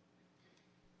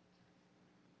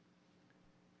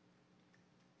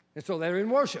 And so they're in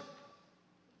worship.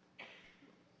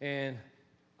 And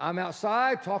I'm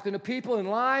outside talking to people in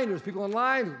line. There's people in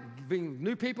line, being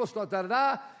new people,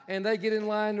 and they get in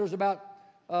line. There's about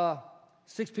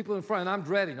 6 people in front, and I'm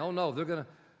dreading. Oh no, they're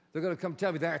gonna come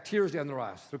tell me. There are tears down their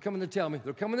eyes. They're coming to tell me.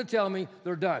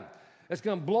 They're done. It's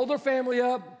gonna blow their family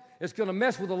up. It's gonna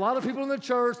mess with a lot of people in the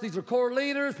church. These are core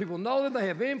leaders. People know them. They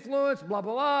have influence. Blah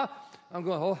blah blah. I'm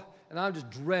going, oh, and I'm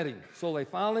just dreading. So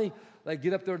they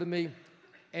get up there to me,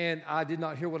 and I did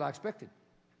not hear what I expected.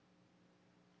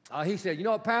 He said, you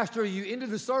know what, Pastor, you ended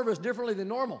the service differently than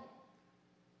normal.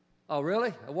 Oh,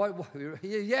 really? What?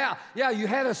 Yeah, you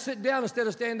had us sit down instead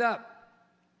of stand up.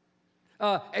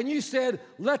 And you said,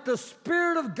 let the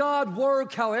Spirit of God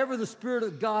work however the Spirit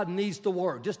of God needs to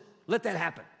work. Just let that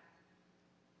happen.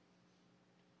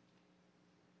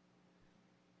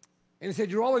 And he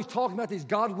said, you're always talking about these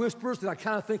God whispers that I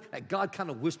kind of think that God kind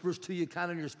of whispers to you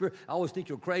kind of in your spirit. I always think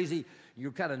you're crazy.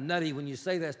 You're kind of nutty when you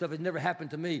say that stuff. It never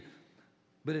happened to me,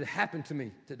 but it happened to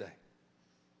me today.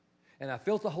 And I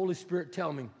felt the Holy Spirit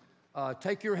tell me,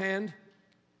 take your hand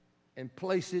and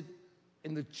place it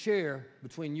in the chair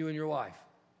between you and your wife.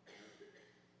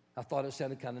 I thought it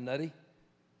sounded kind of nutty,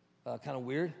 kind of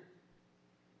weird.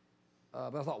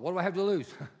 But I thought, what do I have to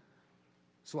lose?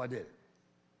 So I did it.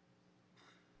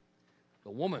 The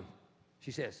woman,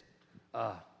 she says,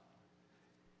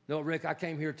 no, Rick, I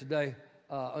came here today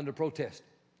under protest.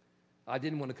 I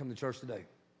didn't want to come to church today.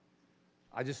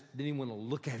 I just didn't even want to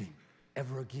look at him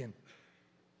ever again.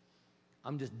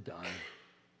 I'm just done.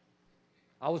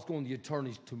 I was going to the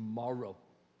attorneys tomorrow.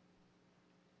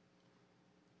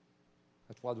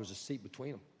 That's why there's a seat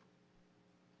between them.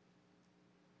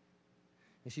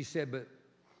 And she said, but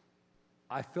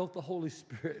I felt the Holy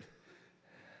Spirit.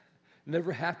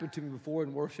 Never happened to me before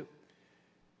in worship.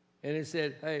 And it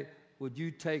said, hey, would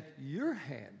you take your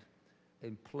hand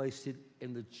and place it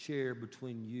in the chair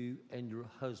between you and your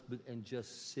husband and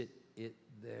just sit it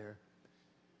there?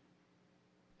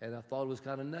 And I thought it was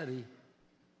kind of nutty,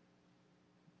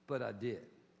 but I did.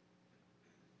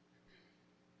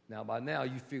 Now, by now,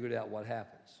 you figured out what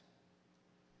happens.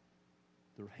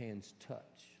 Their hands touch.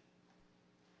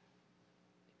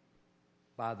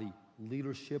 By the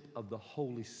leadership of the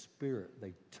Holy Spirit,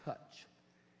 they touch.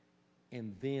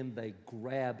 And then they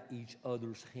grab each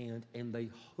other's hand and they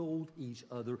hold each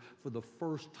other for the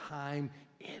first time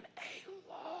in a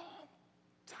long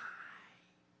time.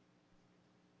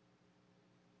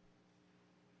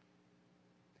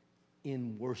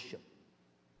 In worship.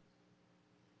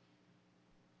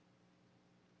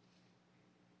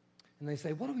 And they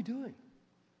say, what are we doing?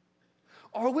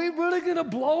 Are we really going to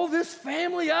blow this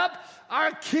family up,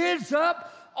 our kids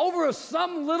up, over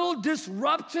some little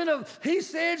disruption of he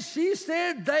said, she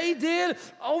said, they did,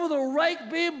 over the rake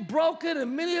being broken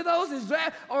and many of those?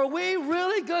 Are we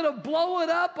really going to blow it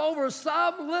up over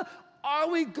some? Are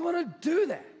we going to do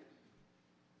that?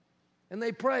 And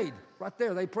they prayed. Right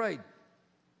there, they prayed.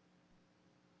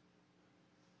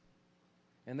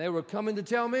 And they were coming to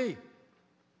tell me,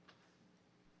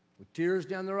 with tears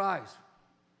down their eyes,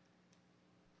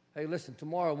 hey, listen,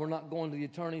 tomorrow we're not going to the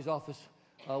attorney's office.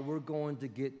 We're going to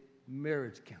get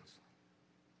marriage counseling.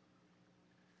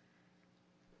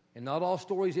 And not all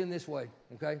stories end this way,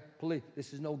 okay? Please,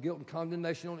 this is no guilt and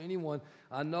condemnation on anyone.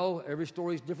 I know every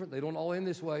story is different. They don't all end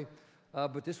this way.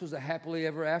 But this was a happily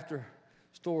ever after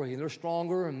story. And they're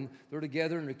stronger, and they're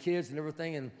together, and their kids and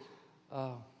everything. And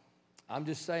I'm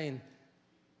just saying,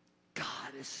 God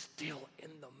is still in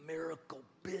the miracle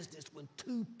business when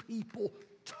two people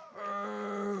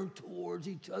turn towards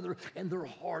each other and their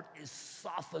heart is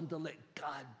softened to let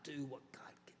God do what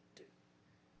God can do.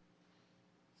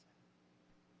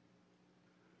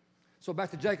 So back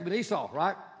to Jacob and Esau,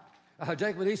 right?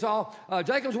 Jacob and Esau.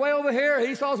 Jacob's way over here.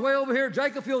 Esau's way over here.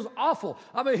 Jacob feels awful.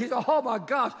 I mean, he's, oh my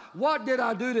gosh, what did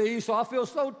I do to Esau? I feel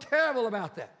so terrible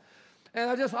about that.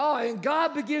 And and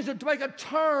God begins to make a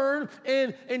turn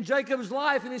in Jacob's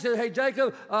life. And he said, hey,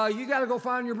 Jacob, you got to go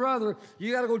find your brother.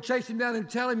 You got to go chase him down and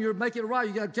tell him you're making it right.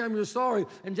 You got to tell him you're sorry.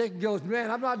 And Jacob goes,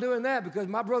 man, I'm not doing that because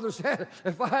my brother said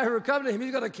if I ever come to him,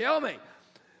 he's going to kill me.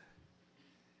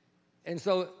 And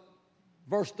so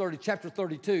verse 30, chapter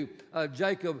 32,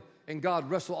 Jacob and God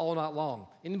wrestle all night long.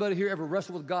 Anybody here ever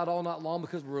wrestled with God all night long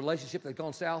because of a relationship that's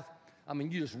gone south? I mean,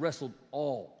 you just wrestled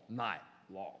all night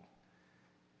long.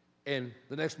 And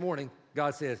the next morning,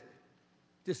 God says,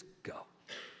 just go.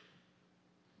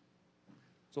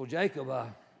 So Jacob,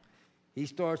 he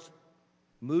starts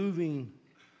moving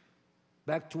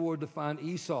back toward to find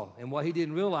Esau. And what he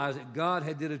didn't realize that God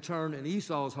had did a turn in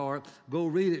Esau's heart. Go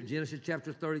read it, Genesis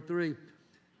chapter 33.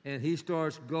 And he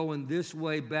starts going this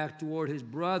way back toward his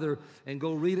brother. And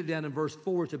go read it down in verse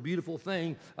 4. It's a beautiful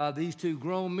thing. These two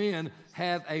grown men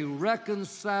have a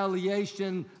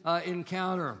reconciliation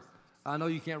encounter. I know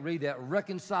you can't read that.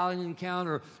 Reconciling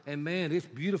encounter. And man, it's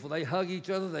beautiful. They hug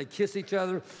each other. They kiss each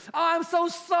other. Oh, I'm so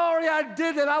sorry I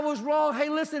did that. I was wrong. Hey,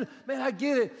 listen, man, I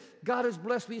get it. God has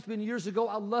blessed me. It's been years ago.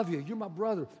 I love you. You're my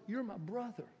brother. You're my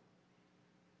brother.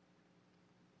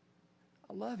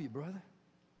 I love you, brother.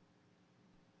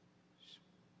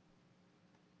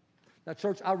 Now,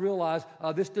 church, I realize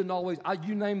this didn't always,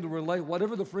 you name the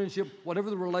whatever the friendship, whatever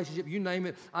the relationship, you name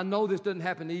it. I know this doesn't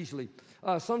happen easily.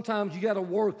 Sometimes you got to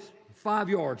work 5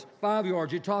 yards,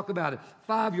 you talk about it.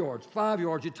 5 yards,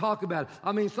 you talk about it.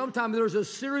 I mean, sometimes there's a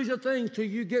series of things till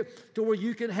you get to where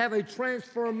you can have a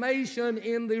transformation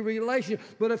in the relationship.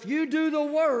 But if you do the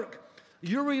work,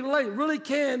 You really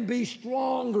can be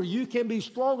stronger. You can be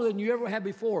stronger than you ever have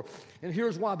before. And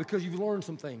here's why, because you've learned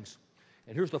some things.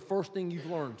 And here's the first thing you've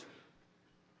learned.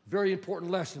 Very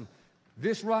important lesson.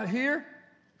 This right here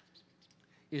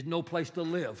is no place to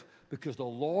live, because the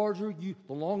longer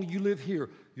you live here,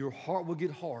 your heart will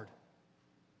get hard.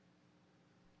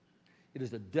 It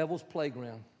is the devil's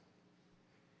playground,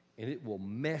 and it will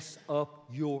mess up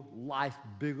your life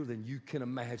bigger than you can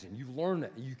imagine. You've learned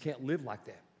that you can't live like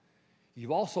that.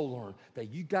 You've also learned that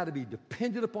you got to be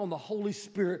dependent upon the Holy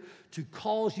Spirit to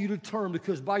cause you to turn,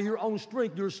 because by your own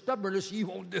strength, your stubbornness, you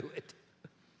won't do it.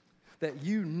 That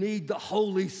you need the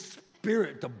Holy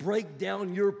Spirit to break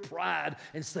down your pride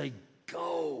and say,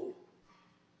 go.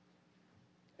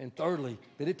 And thirdly,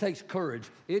 that it takes courage.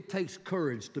 It takes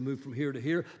courage to move from here to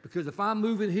here, because if I'm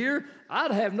moving here,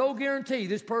 I'd have no guarantee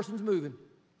this person's moving.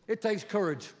 It takes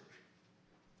courage.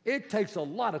 It takes a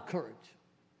lot of courage.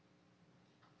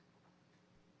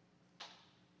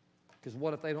 Because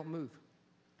what if they don't move?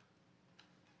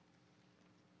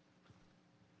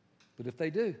 But if they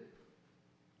do,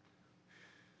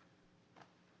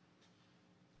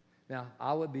 now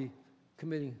I would be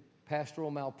committing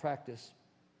pastoral malpractice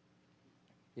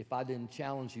if I didn't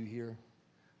challenge you here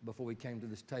before we came to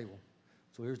this table.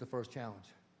 So here's the first challenge.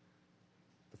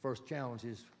 The first challenge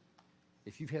is,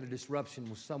 if you've had a disruption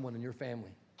with someone in your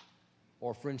family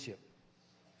or friendship,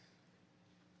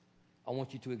 I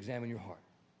want you to examine your heart.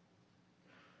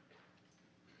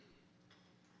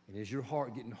 And is your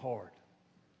heart getting hard?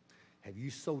 Have you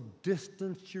so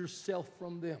distanced yourself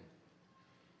from them?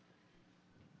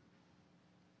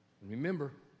 And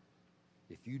remember,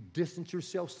 if you distance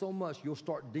yourself so much, you'll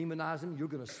start demonizing them. You're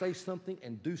going to say something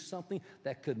and do something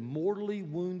that could mortally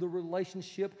wound the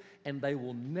relationship, and they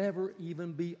will never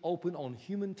even be open on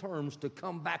human terms to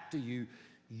come back to you.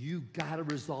 You got to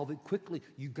resolve it quickly.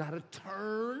 You got to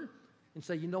turn and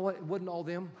say, you know what? It wasn't all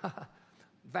them.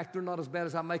 In fact, they're not as bad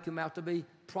as I make them out to be.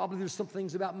 Probably there's some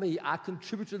things about me. I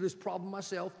contribute to this problem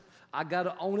myself. I got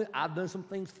to own it. I've done some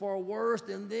things far worse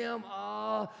than them.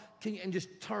 And just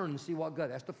turn and see what God.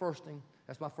 That's the first thing.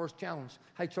 That's my first challenge.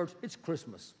 Hey, church, it's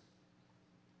Christmas.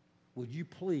 Would you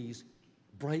please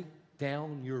break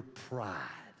down your pride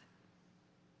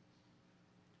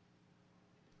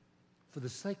for the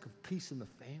sake of peace in the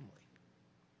family?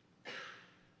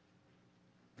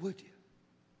 Would you?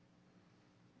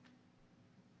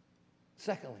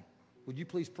 Secondly, would you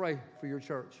please pray for your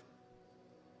church?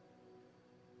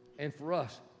 And for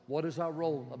us, what is our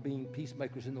role of being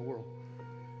peacemakers in the world?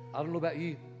 I don't know about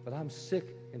you, but I'm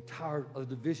sick and tired of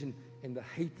the division and the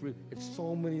hatred at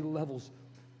so many levels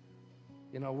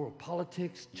in our world.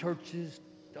 Politics, churches,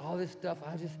 all this stuff.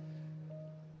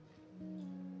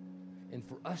 And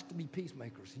for us to be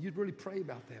peacemakers, you'd really pray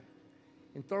about that.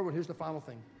 And third one, here's the final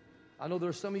thing. I know there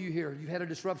are some of you here, you've had a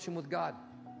disruption with God.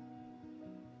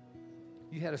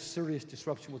 You had a serious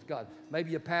disruption with God.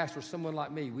 Maybe a pastor, someone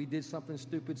like me, we did something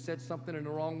stupid, said something in the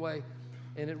wrong way,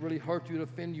 and it really hurt you and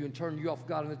offended you and turned you off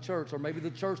God in the church. Or maybe the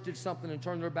church did something and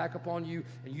turned their back upon you,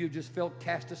 and you just felt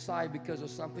cast aside because of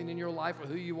something in your life or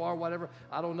who you are, whatever.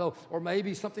 I don't know. Or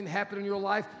maybe something happened in your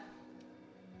life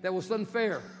that was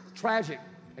unfair, tragic,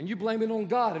 and you blame it on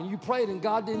God, and you prayed and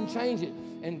God didn't change it.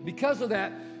 And because of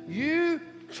that, you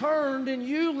turned and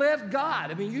you left God.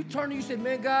 I mean, you turned and you said,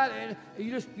 man, God, and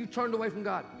you turned away from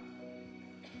God.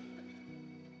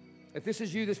 If this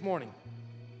is you this morning,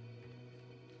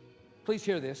 please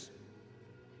hear this.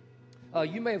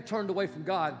 You may have turned away from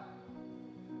God,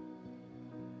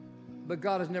 but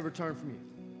God has never turned from you.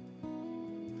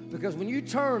 Because when you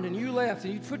turned and you left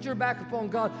and you put your back upon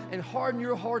God and hardened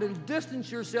your heart and distanced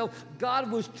yourself,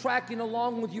 God was tracking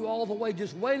along with you all the way,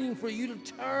 just waiting for you to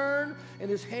turn and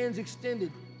his hands extended.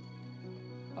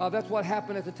 That's what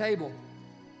happened at the table.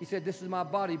 He said, this is my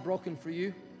body broken for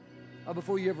you.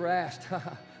 Before you ever asked,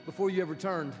 before you ever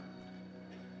turned,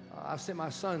 I sent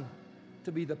my son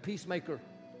to be the peacemaker.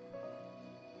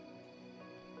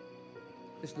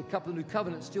 This is the cup of the new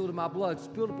covenant, stilled in my blood,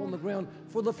 spilled upon the ground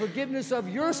for the forgiveness of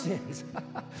your sins,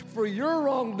 for your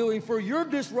wrongdoing, for your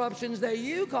disruptions that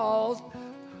you caused,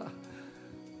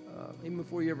 even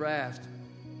before you ever asked.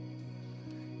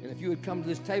 And if you would come to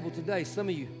this table today, some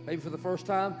of you, maybe for the first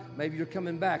time, maybe you're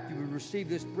coming back, you would receive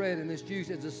this bread and this juice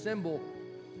as a symbol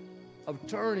of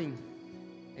turning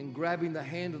and grabbing the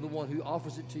hand of the one who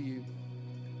offers it to you,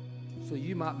 so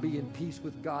you might be in peace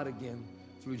with God again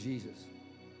through Jesus.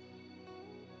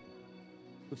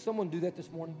 Would someone do that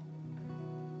this morning?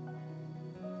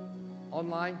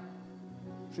 Online,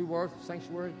 True Worth,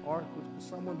 Sanctuary, or would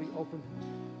someone be open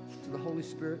to the Holy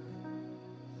Spirit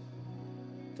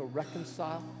to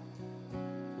reconcile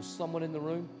with someone in the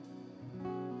room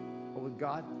or with God?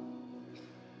 God.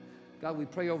 God, we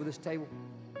pray over this table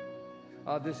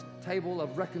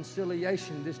of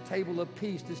reconciliation, this table of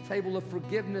peace, this table of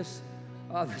forgiveness,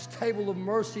 this table of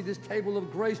mercy, this table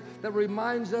of grace that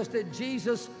reminds us that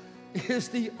Jesus is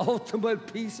the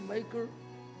ultimate peacemaker.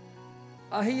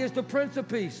 He is the Prince of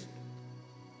Peace.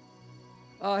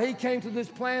 He came to this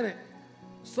planet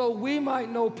so we might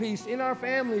know peace in our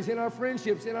families, in our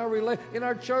friendships, in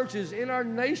our churches, in our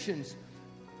nations,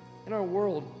 in our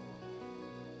world.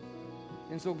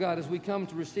 And so, God, as we come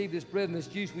to receive this bread and this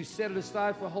juice, we set it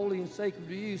aside for holy and sacred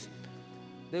use,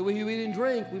 that when you eat and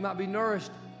drink, we might be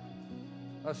nourished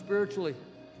spiritually,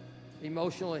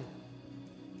 emotionally,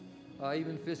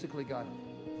 even physically, God.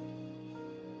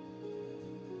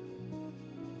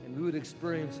 And we would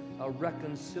experience a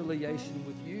reconciliation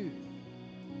with you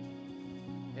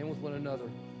and with one another.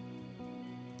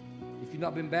 If you've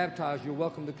not been baptized, you're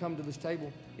welcome to come to this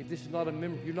table. If this is not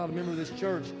you're not a member of this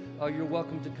church, you're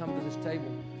welcome to come to this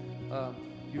table.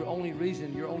 Your only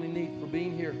need for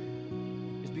being here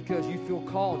is because you feel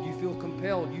called, you feel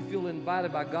compelled, you feel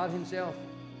invited by God Himself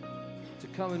to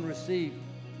come and receive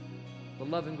the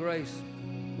love and grace,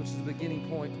 which is the beginning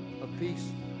point of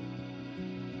peace.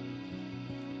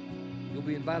 You'll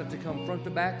be invited to come front to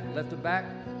back, left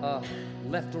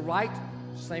to right,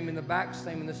 same in the back,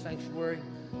 same in the sanctuary.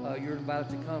 You're invited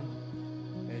to come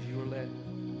as you are led.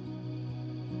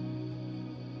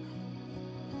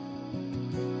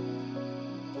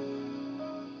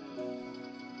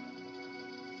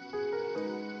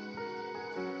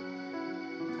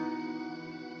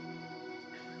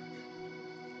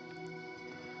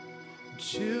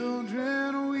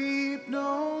 Children weep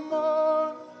no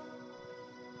more.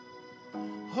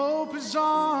 Hope is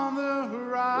on the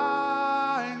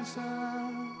horizon.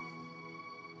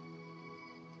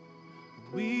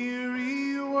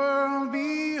 Weary world,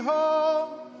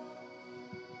 behold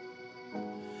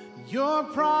your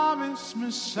promised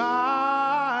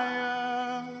Messiah.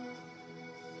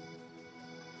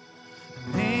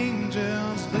 And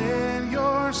angels, let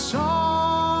your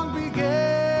song begin.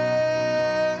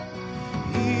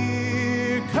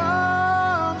 Here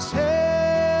comes heaven.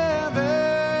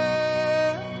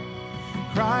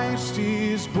 Christ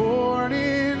is born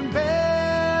in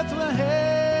Bethlehem.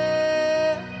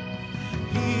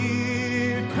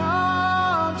 Here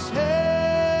comes heaven.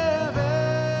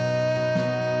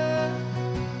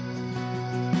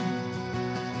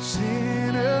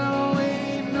 Sinner,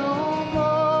 wait no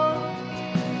more.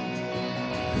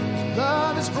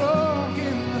 Love has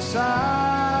broken the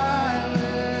silence.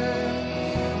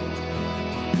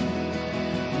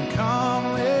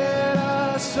 Come, let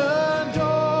us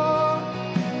adore.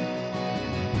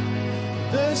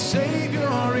 The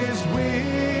Savior is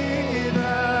with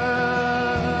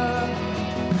us.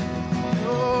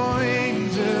 Oh,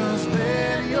 angels,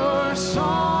 let your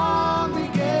song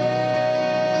begin.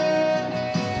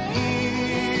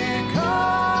 Here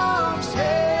comes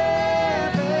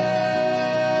heaven.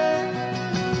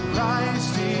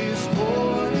 Christ is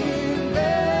born in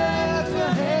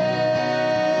Bethlehem.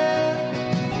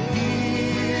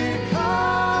 Here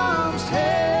comes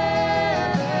heaven.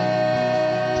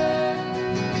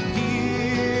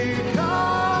 Here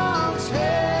comes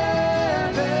heaven.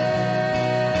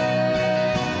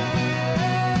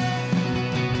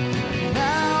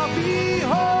 Now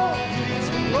behold His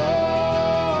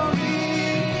glory,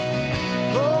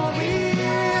 glory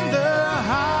in the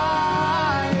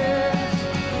highest.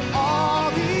 All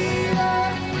the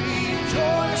earth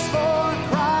rejoice, for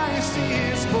Christ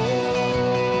is born.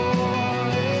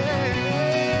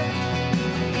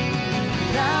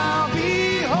 Now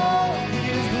behold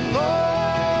His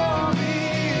glory,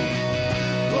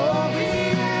 glory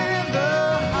in the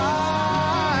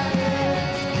highest.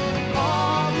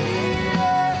 All the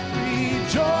earth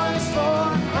rejoice, for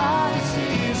Christ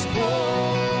is born.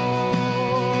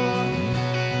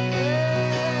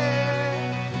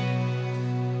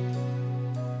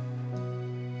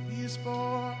 He is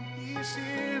born, He is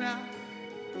here now.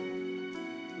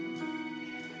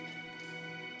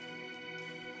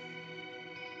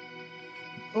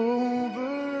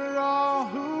 Over all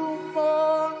who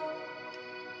mourn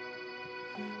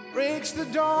breaks the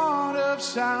dawn of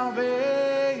salvation.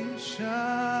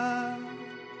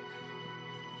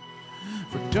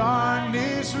 For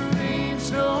darkness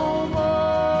reigns no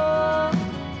more.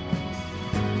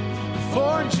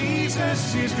 For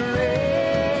Jesus is greater.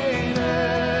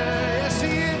 Yes, He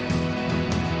is.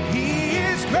 He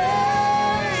is greater.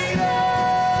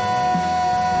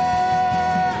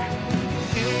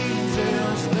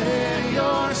 Angels, let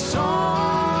your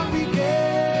song begin.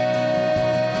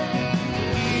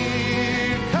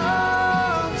 Here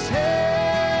comes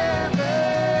heaven.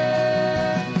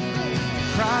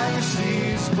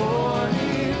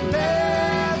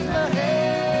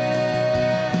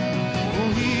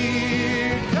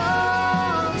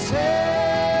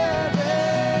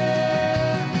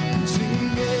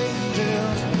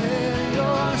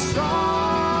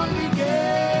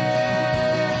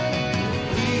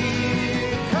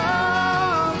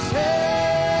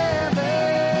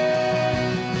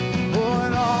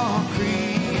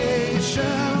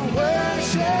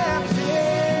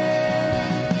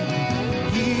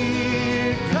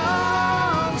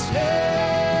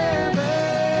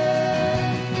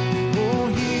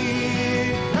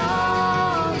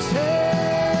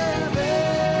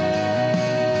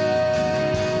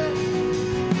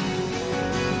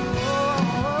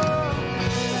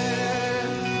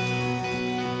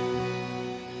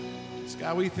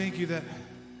 God, we thank you that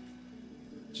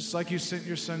just like you sent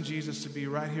your son Jesus to be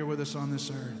right here with us on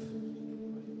this earth,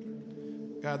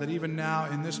 God, that even now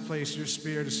in this place, your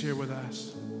Spirit is here with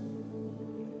us.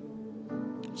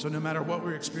 So no matter what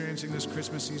we're experiencing this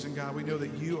Christmas season, God, we know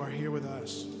that you are here with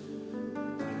us.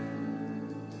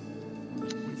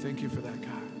 We thank you for that, God.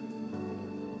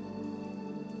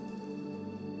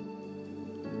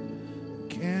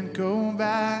 Can't go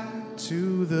back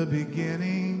to the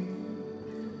beginning.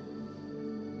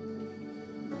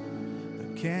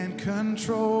 I can't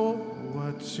control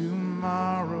what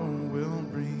tomorrow will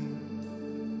bring.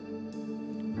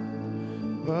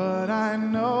 But I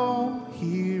know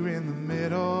here in the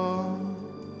middle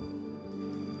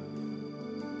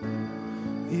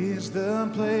is the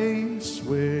place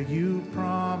where you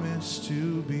promised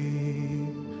to be.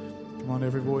 Come on,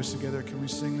 every voice together. Can we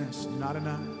sing this? Not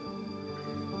enough.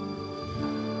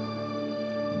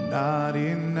 Not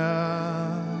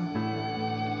enough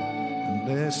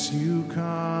unless you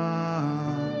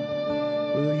come.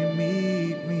 Will you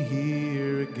meet me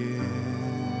here again?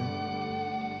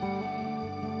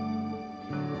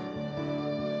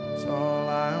 It's all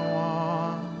I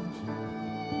want,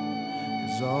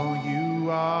 is all you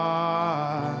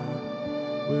are.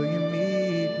 Will you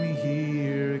meet me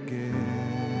here again?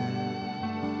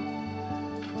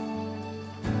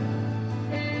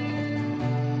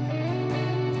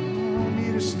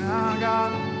 Now,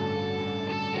 God,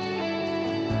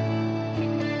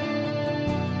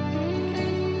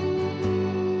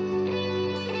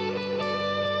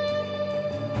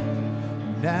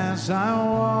 and as I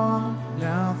walk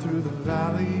down through the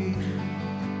valley,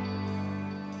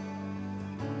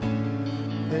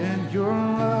 let your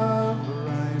love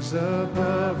rise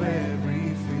above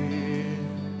every fear,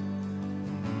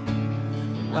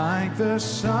 like the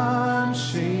sun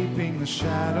shaping the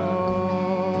shadow.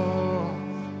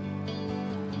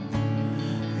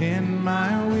 In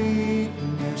my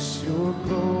weakness, your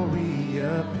glory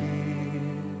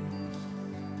appears.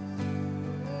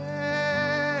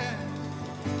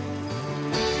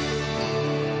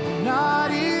 Not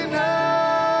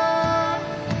enough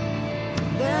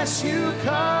unless you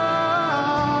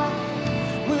come.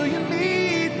 Will you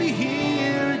meet me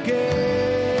here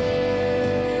again?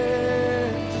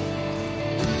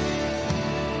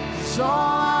 It's all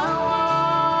I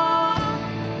want.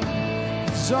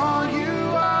 It's all you.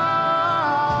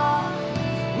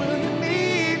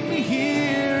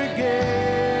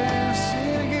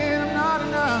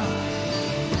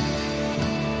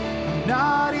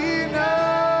 Not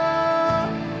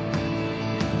enough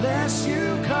unless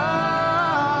you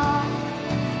come.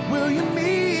 Will you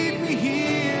meet me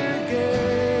here again?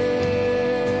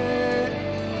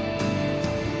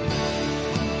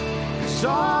 It's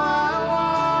all I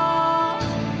want,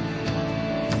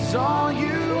 it's all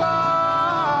you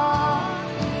are.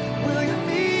 Will you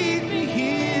meet me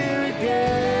here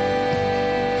again?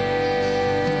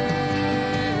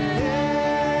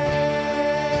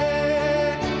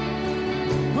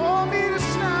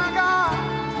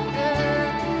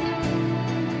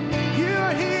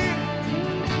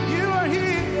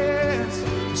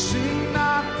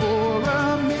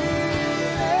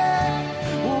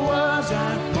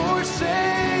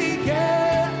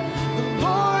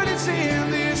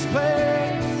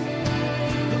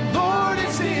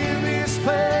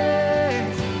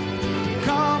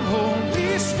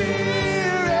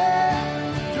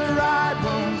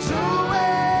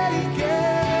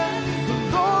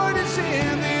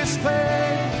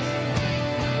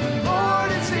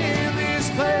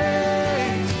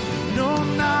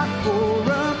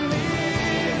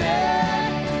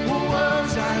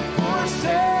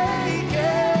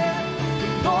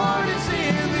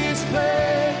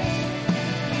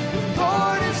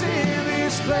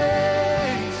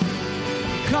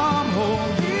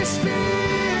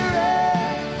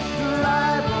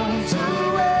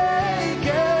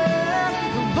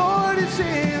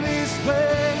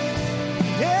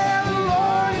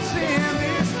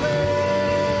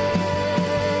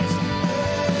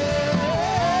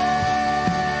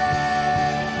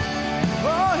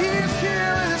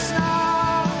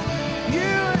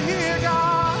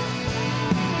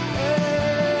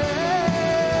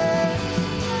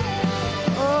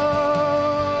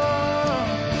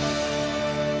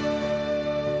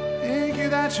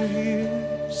 You're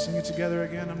here. Sing it together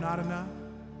again. I'm not enough.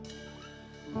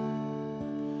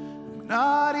 I'm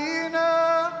not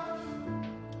enough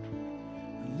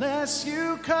unless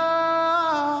you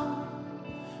come.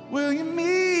 Will you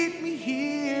meet me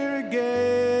here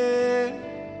again?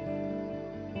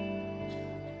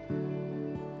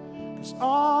 'Cause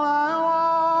all I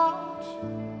want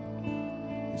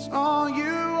is all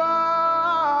you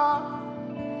are.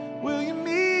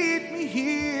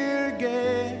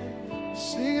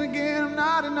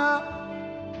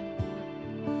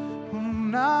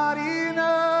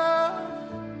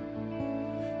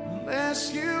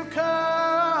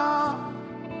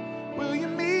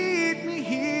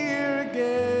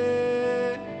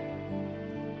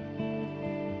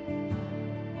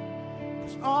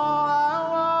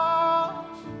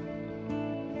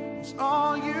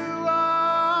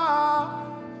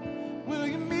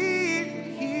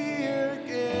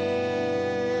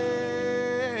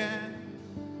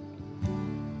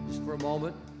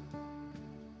 moment,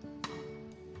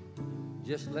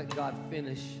 just let God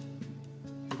finish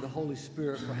through the Holy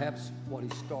Spirit perhaps what he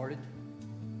started.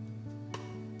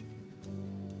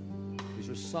 Is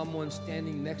there someone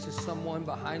standing next to someone,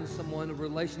 behind someone, a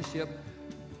relationship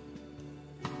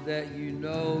that you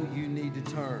know you need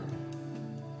to turn?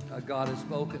 God has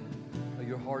spoken.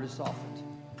 Your heart is softened.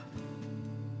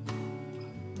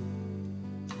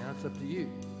 Now it's up to you.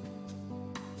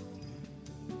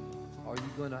 Are you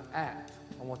going to act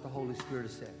on what the Holy Spirit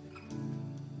has said?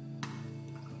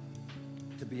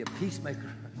 To be a peacemaker.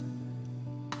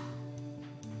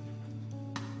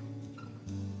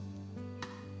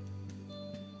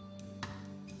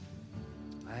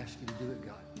 I ask you to do it,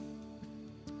 God.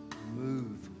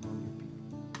 Move among your people.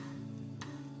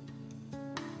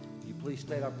 You please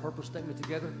state our purpose statement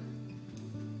together.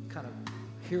 Kind of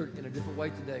hear it in a different way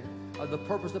today. The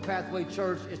purpose of Pathway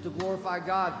Church is to glorify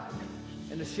God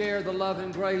and to share the love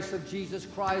and grace of Jesus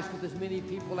Christ with as many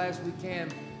people as we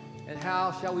can. And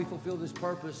how shall we fulfill this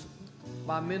purpose?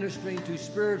 By ministering to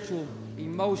spiritual,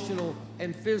 emotional,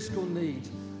 and physical needs.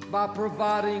 By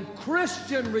providing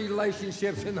Christian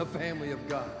relationships in the family of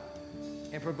God.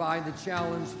 And providing the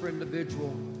challenge for individual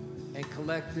and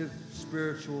collective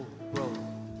spiritual growth.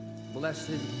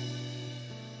 Blessed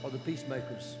are the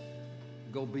peacemakers.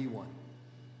 Go be one.